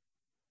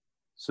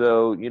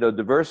 So,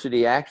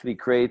 diversity actually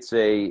creates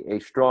a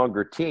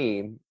stronger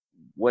team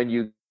when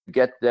you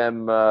get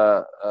them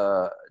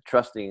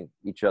trusting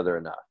each other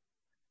enough.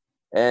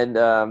 And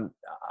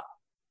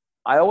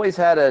I always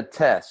had a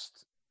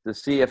test to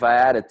see if I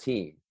had a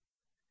team.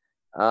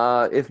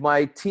 If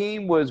my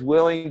team was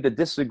willing to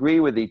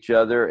disagree with each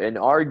other and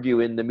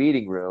argue in the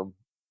meeting room,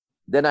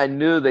 then I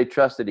knew they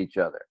trusted each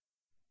other.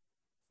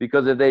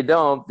 Because if they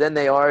don't, then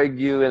they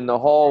argue in the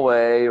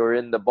hallway or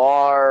in the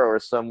bar or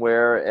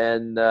somewhere,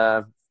 and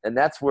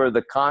that's where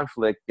the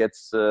conflict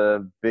gets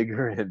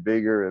bigger and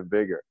bigger and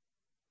bigger.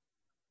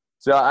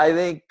 So I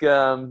think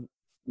the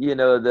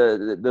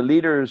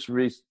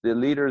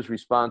leader's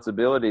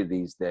responsibility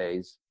these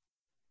days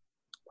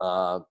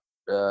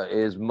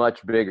is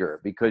much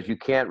bigger, because you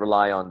can't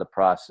rely on the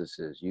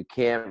processes, you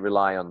can't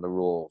rely on the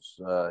rules.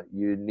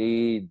 You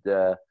need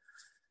the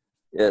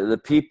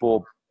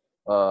people.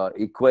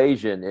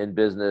 Equation in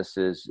business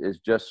is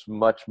just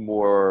much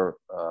more.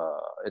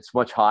 It's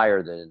much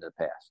higher than in the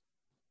past.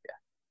 Yeah.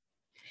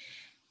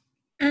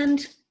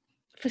 And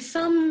for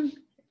some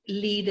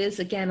leaders,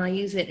 again, I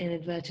use it in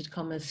inverted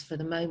commas for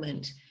the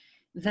moment,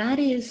 that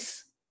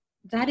is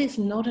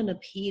not an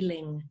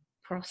appealing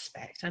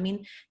prospect. I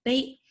mean,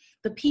 the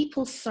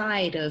people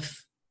side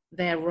of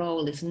their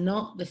role is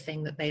not the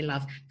thing that they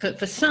love.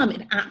 For some,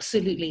 it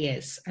absolutely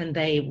is, and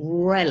they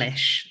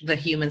relish the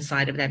human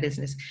side of their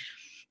business.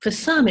 For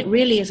some, it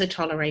really is a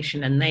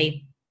toleration, and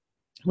they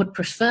would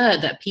prefer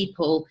that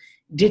people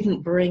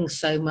didn't bring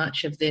so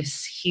much of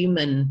this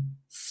human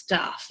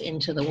stuff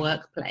into the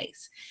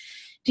workplace.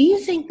 Do you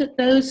think that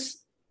those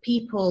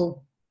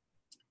people,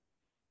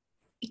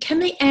 can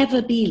they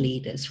ever be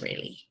leaders,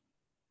 really?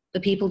 The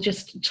people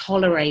just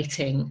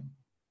tolerating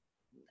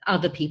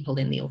other people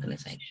in the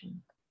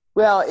organization?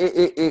 Well,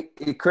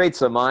 it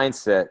creates a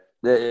mindset.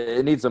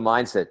 It needs a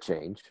mindset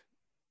change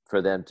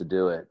for them to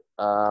do it.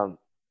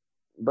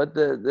 But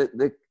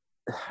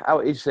how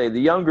would you say, the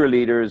younger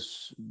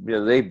leaders,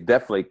 they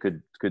definitely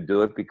could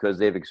do it because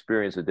they've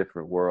experienced a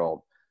different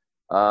world.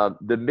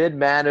 The mid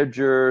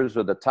managers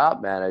or the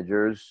top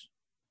managers,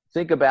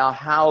 think about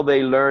how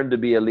they learned to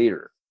be a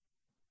leader,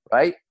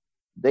 right?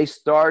 They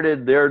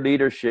started their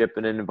leadership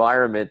in an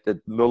environment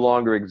that no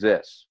longer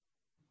exists,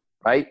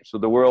 right? So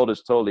the world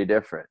is totally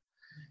different.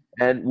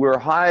 And we're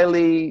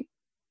highly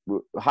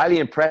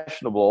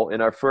impressionable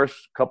in our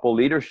first couple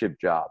leadership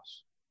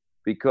jobs,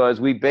 because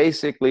we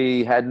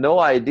basically had no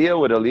idea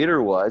what a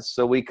leader was,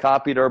 so we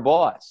copied our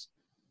boss.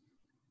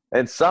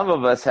 And some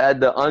of us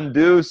had to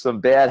undo some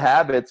bad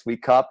habits we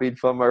copied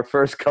from our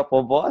first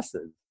couple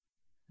bosses.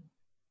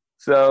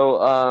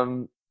 So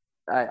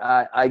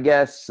I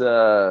guess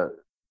the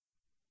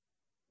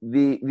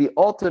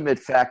ultimate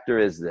factor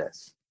is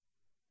this,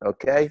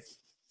 okay?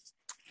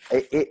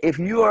 If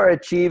you are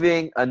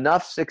achieving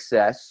enough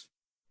success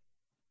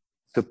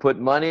to put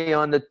money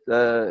on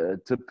the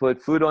to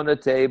put food on the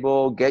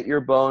table, get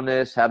your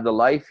bonus, have the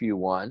life you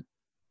want,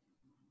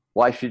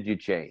 why should you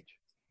change?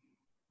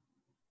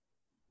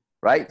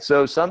 Right?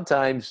 So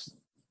sometimes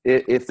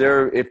if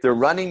they're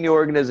running the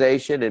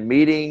organization and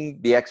meeting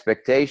the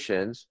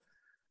expectations,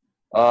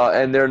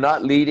 and they're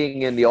not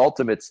leading in the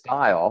ultimate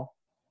style,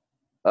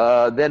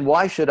 then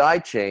why should I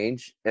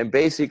change? And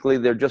basically,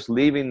 they're just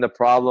leaving the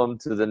problem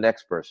to the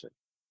next person.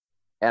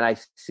 And I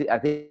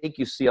think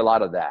you see a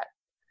lot of that.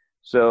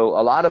 So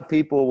a lot of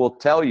people will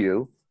tell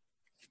you,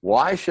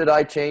 why should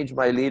I change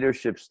my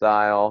leadership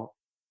style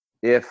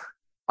if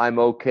I'm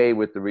okay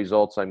with the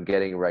results I'm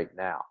getting right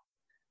now?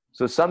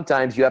 So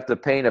sometimes you have to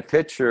paint a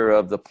picture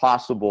of the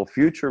possible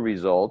future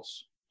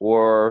results,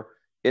 or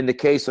in the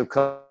case of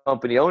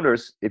company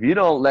owners, if you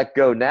don't let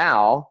go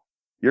now,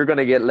 you're going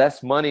to get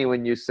less money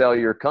when you sell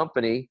your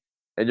company,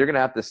 and you're going to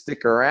have to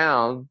stick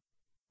around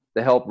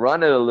to help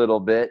run it a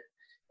little bit.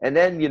 And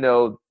then,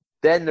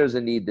 then there's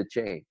a need to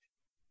change.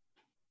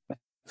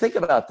 Think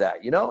about that.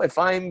 If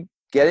I'm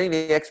getting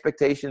the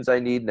expectations I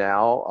need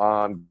now,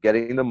 I'm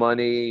getting the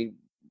money,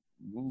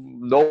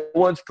 no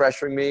one's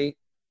pressuring me,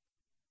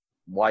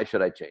 why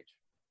should I change?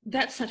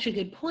 That's such a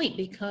good point,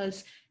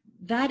 because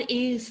that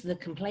is the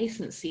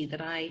complacency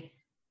that I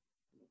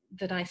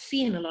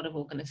see in a lot of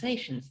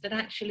organizations, that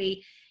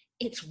actually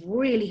it's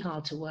really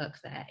hard to work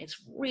there.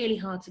 It's really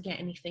hard to get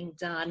anything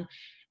done.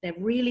 They're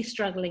really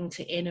struggling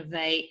to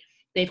innovate.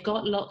 They've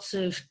got lots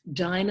of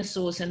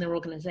dinosaurs in their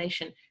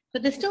organization,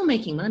 but they're still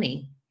making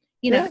money,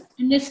 and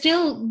they're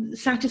still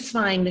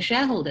satisfying the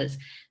shareholders.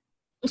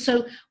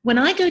 So when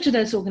I go to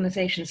those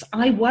organizations,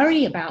 I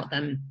worry about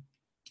them,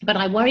 but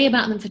I worry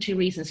about them for two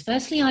reasons.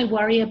 Firstly, I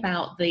worry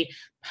about the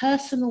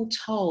personal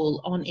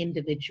toll on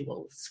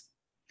individuals.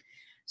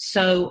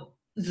 So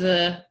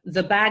the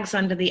bags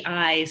under the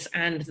eyes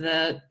and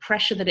the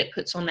pressure that it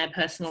puts on their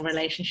personal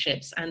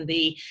relationships and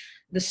the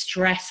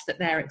stress that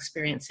they're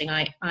experiencing,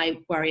 I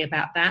worry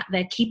about that.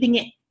 They're keeping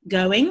it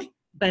going,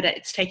 but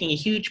it's taking a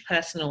huge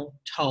personal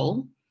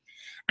toll.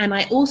 And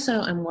I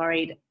also am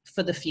worried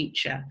for the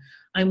future.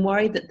 I'm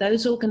worried that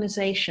those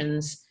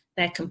organizations,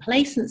 their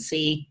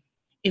complacency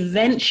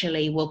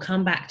eventually will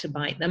come back to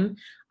bite them,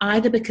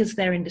 either because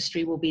their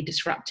industry will be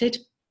disrupted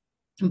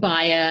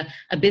by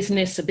a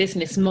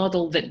business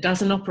model that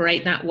doesn't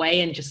operate that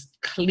way and just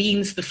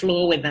cleans the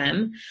floor with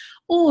them,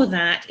 or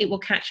that it will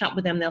catch up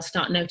with them. They'll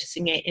start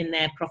noticing it in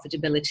their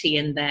profitability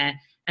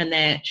and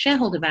their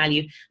shareholder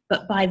value.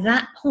 But by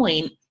that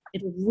point,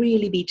 it'll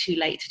really be too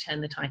late to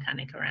turn the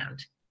Titanic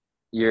around.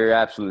 You're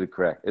absolutely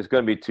correct. It's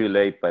going to be too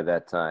late by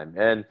that time.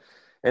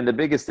 And the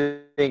biggest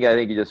thing I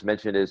think you just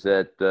mentioned is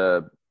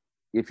that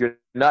if you're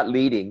not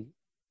leading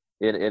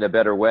in a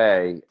better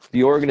way,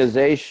 the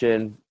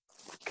organization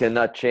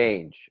cannot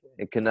change.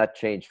 It cannot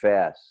change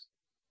fast.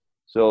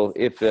 So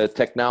if a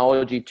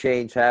technology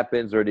change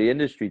happens or the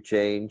industry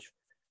change,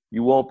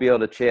 you won't be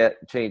able to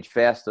change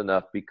fast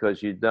enough,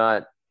 because you're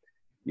not,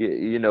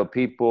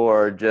 people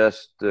are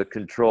just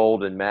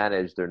controlled and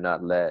managed. They're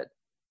not led.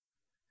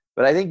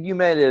 But I think you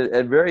made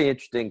a very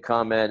interesting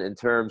comment in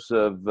terms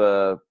of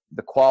the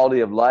quality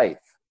of life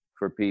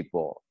for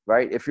people,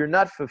 right? If you're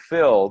not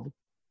fulfilled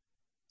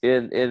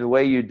in the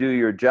way you do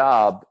your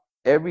job,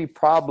 every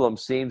problem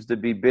seems to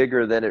be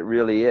bigger than it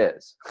really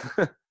is.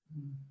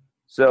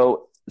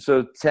 So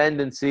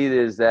tendency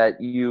is that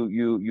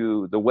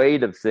the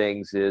weight of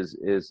things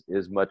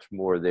is much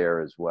more there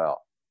as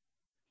well.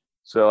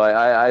 So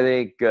I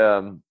think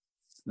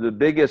the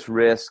biggest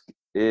risk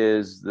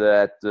is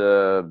that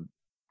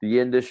the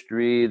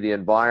industry, the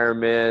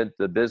environment,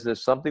 the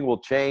business, something will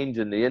change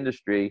in the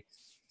industry,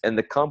 and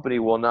the company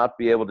will not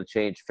be able to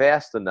change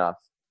fast enough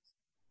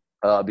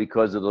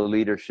because of the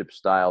leadership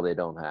style they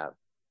don't have.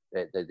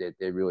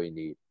 They really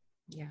need.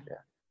 Yeah.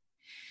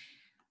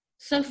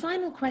 So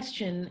final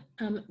question,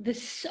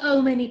 there's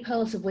so many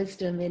pearls of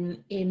wisdom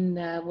in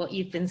what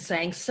you've been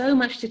saying, so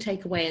much to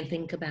take away and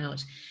think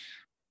about.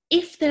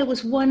 If there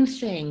was one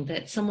thing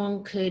that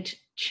someone could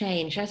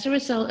change as a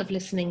result of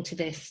listening to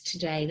this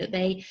today, that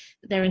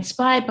they're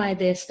inspired by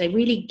this, they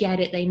really get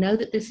it, they know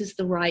that this is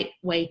the right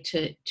way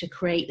to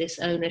create this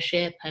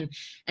ownership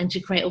and to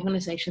create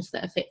organizations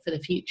that are fit for the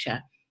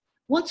future,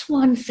 what's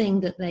one thing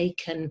that they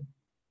can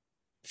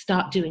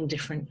start doing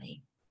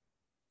differently?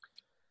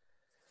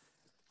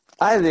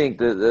 I think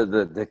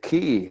the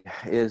key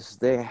is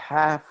they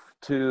have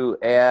to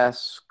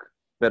ask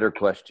better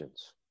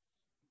questions,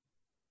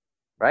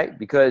 right?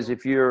 Because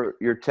if you're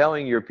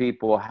telling your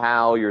people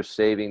how you're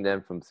saving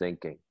them from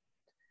thinking,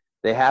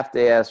 they have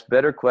to ask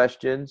better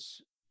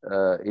questions.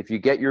 If you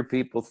get your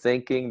people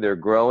thinking, they're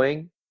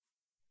growing.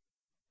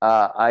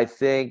 I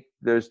think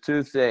there's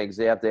two things.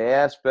 They have to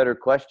ask better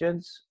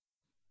questions,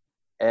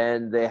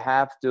 and they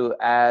have to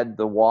add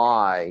the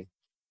why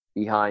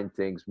behind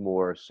things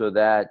more, so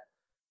that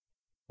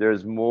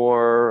there's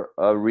more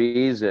a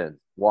reason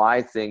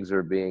why things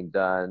are being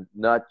done,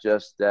 not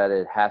just that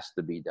it has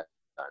to be done.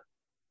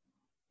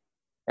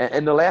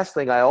 And the last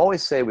thing I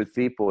always say with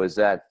people is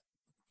that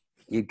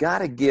you got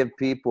to give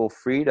people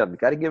freedom. You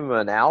got to give them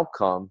an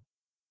outcome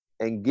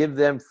and give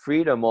them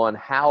freedom on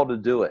how to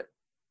do it.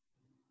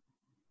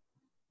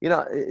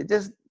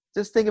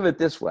 Just think of it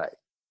this way.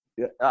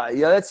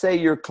 Let's say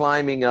you're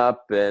climbing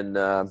up and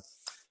now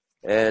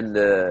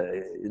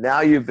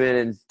you've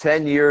been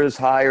 10 years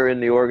higher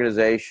in the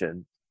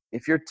organization.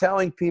 If you're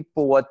telling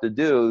people what to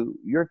do,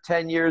 you're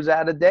 10 years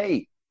out of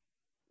date.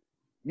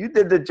 You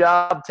did the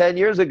job 10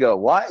 years ago.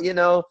 Why?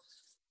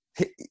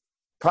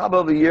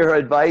 Probably your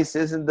advice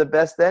isn't the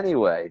best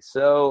anyway.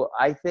 So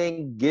I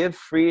think give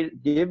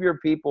your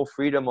people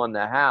freedom on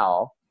the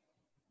how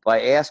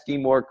by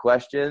asking more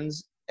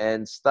questions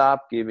and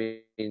stop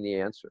giving the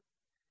answer.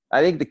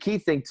 I think the key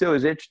thing too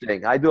is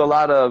interesting. I do a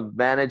lot of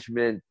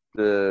management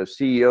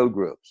CEO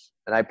groups,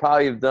 and I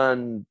probably have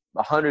done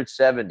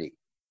 170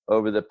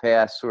 over the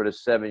past sort of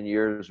 7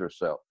 years or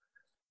so.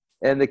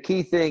 And the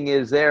key thing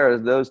is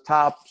those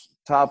top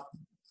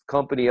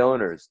company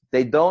owners,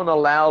 they don't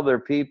allow their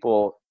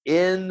people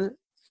into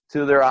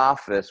their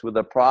office with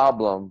a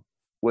problem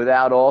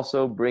without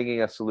also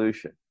bringing a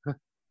solution.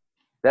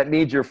 That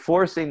means you're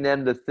forcing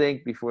them to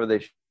think before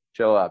they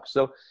show up.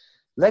 So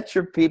let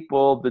your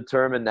people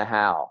determine the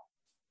how.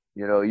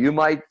 You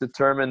might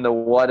determine the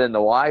what and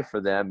the why for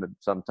them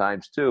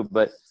sometimes too,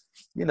 but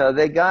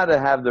they got to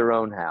have their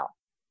own how.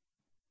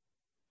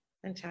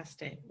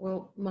 Fantastic.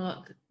 Well,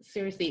 Mark,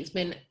 seriously, it's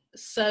been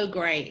so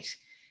great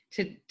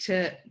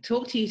to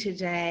talk to you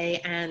today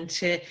and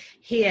to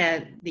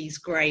hear these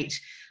great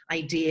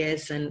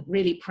ideas and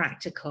really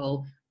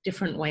practical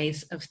different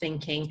ways of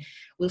thinking.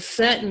 We'll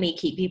certainly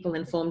keep people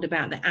informed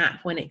about the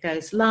app when it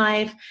goes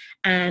live,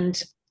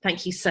 and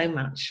thank you so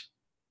much.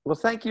 Well,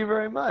 thank you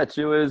very much.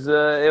 It was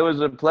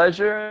a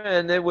pleasure,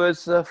 and it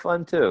was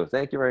fun too.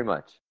 Thank you very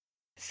much.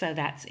 So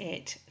that's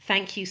it.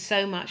 Thank you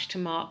so much to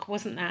Mark.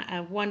 Wasn't that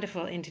a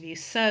wonderful interview?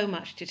 So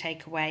much to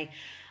take away.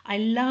 I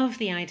love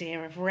the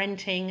idea of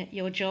renting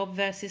your job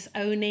versus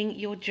owning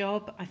your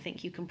job. I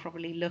think you can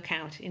probably look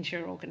out into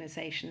your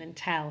organization and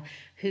tell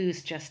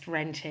who's just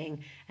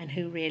renting and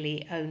who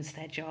really owns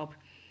their job.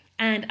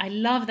 And I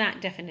love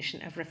that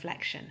definition of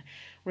reflection.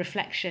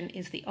 Reflection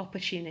is the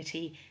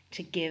opportunity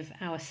to give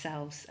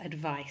ourselves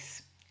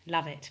advice.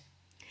 Love it.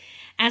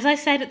 As I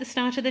said at the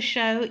start of the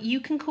show, you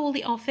can call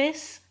the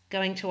office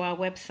going to our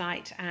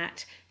website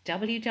at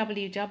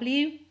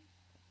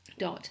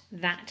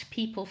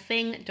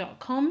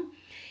www.thatpeoplething.com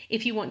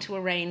if you want to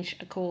arrange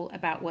a call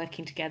about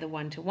working together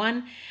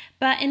one-to-one.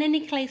 But in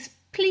any case,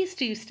 please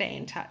do stay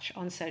in touch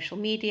on social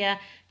media,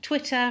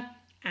 Twitter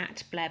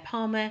at Blair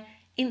Palmer,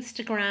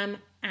 Instagram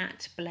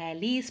at Blair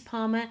Lees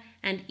Palmer,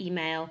 and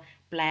email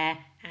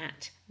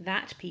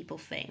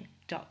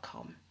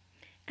blair@thatpeoplething.com.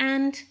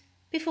 And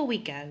before we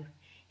go,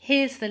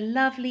 here's the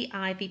lovely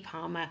Ivy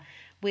Palmer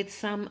with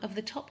some of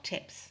the top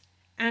tips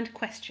and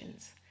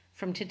questions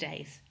from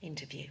today's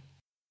interview.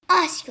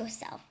 Ask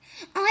yourself,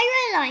 are you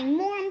relying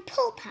more on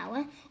pull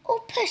power or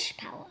push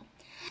power?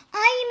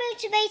 Are you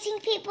motivating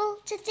people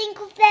to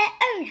think of their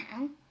own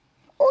how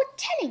or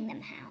telling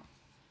them how?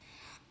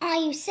 Are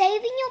you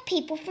saving your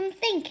people from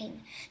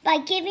thinking by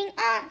giving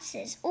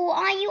answers, or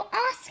are you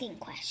asking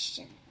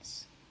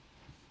questions?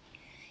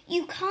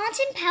 You can't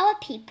empower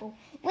people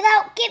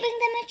without giving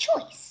them a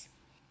choice.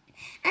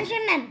 And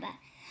remember,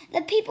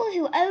 the people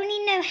who only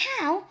know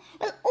how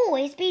will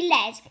always be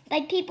led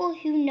by people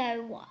who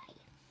know why.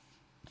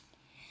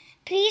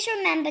 Please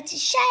remember to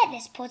share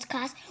this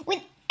podcast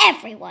with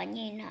everyone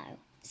you know,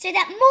 so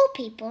that more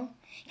people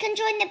can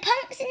join the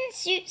Punks in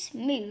Suits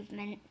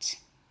movement.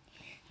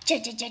 Jo.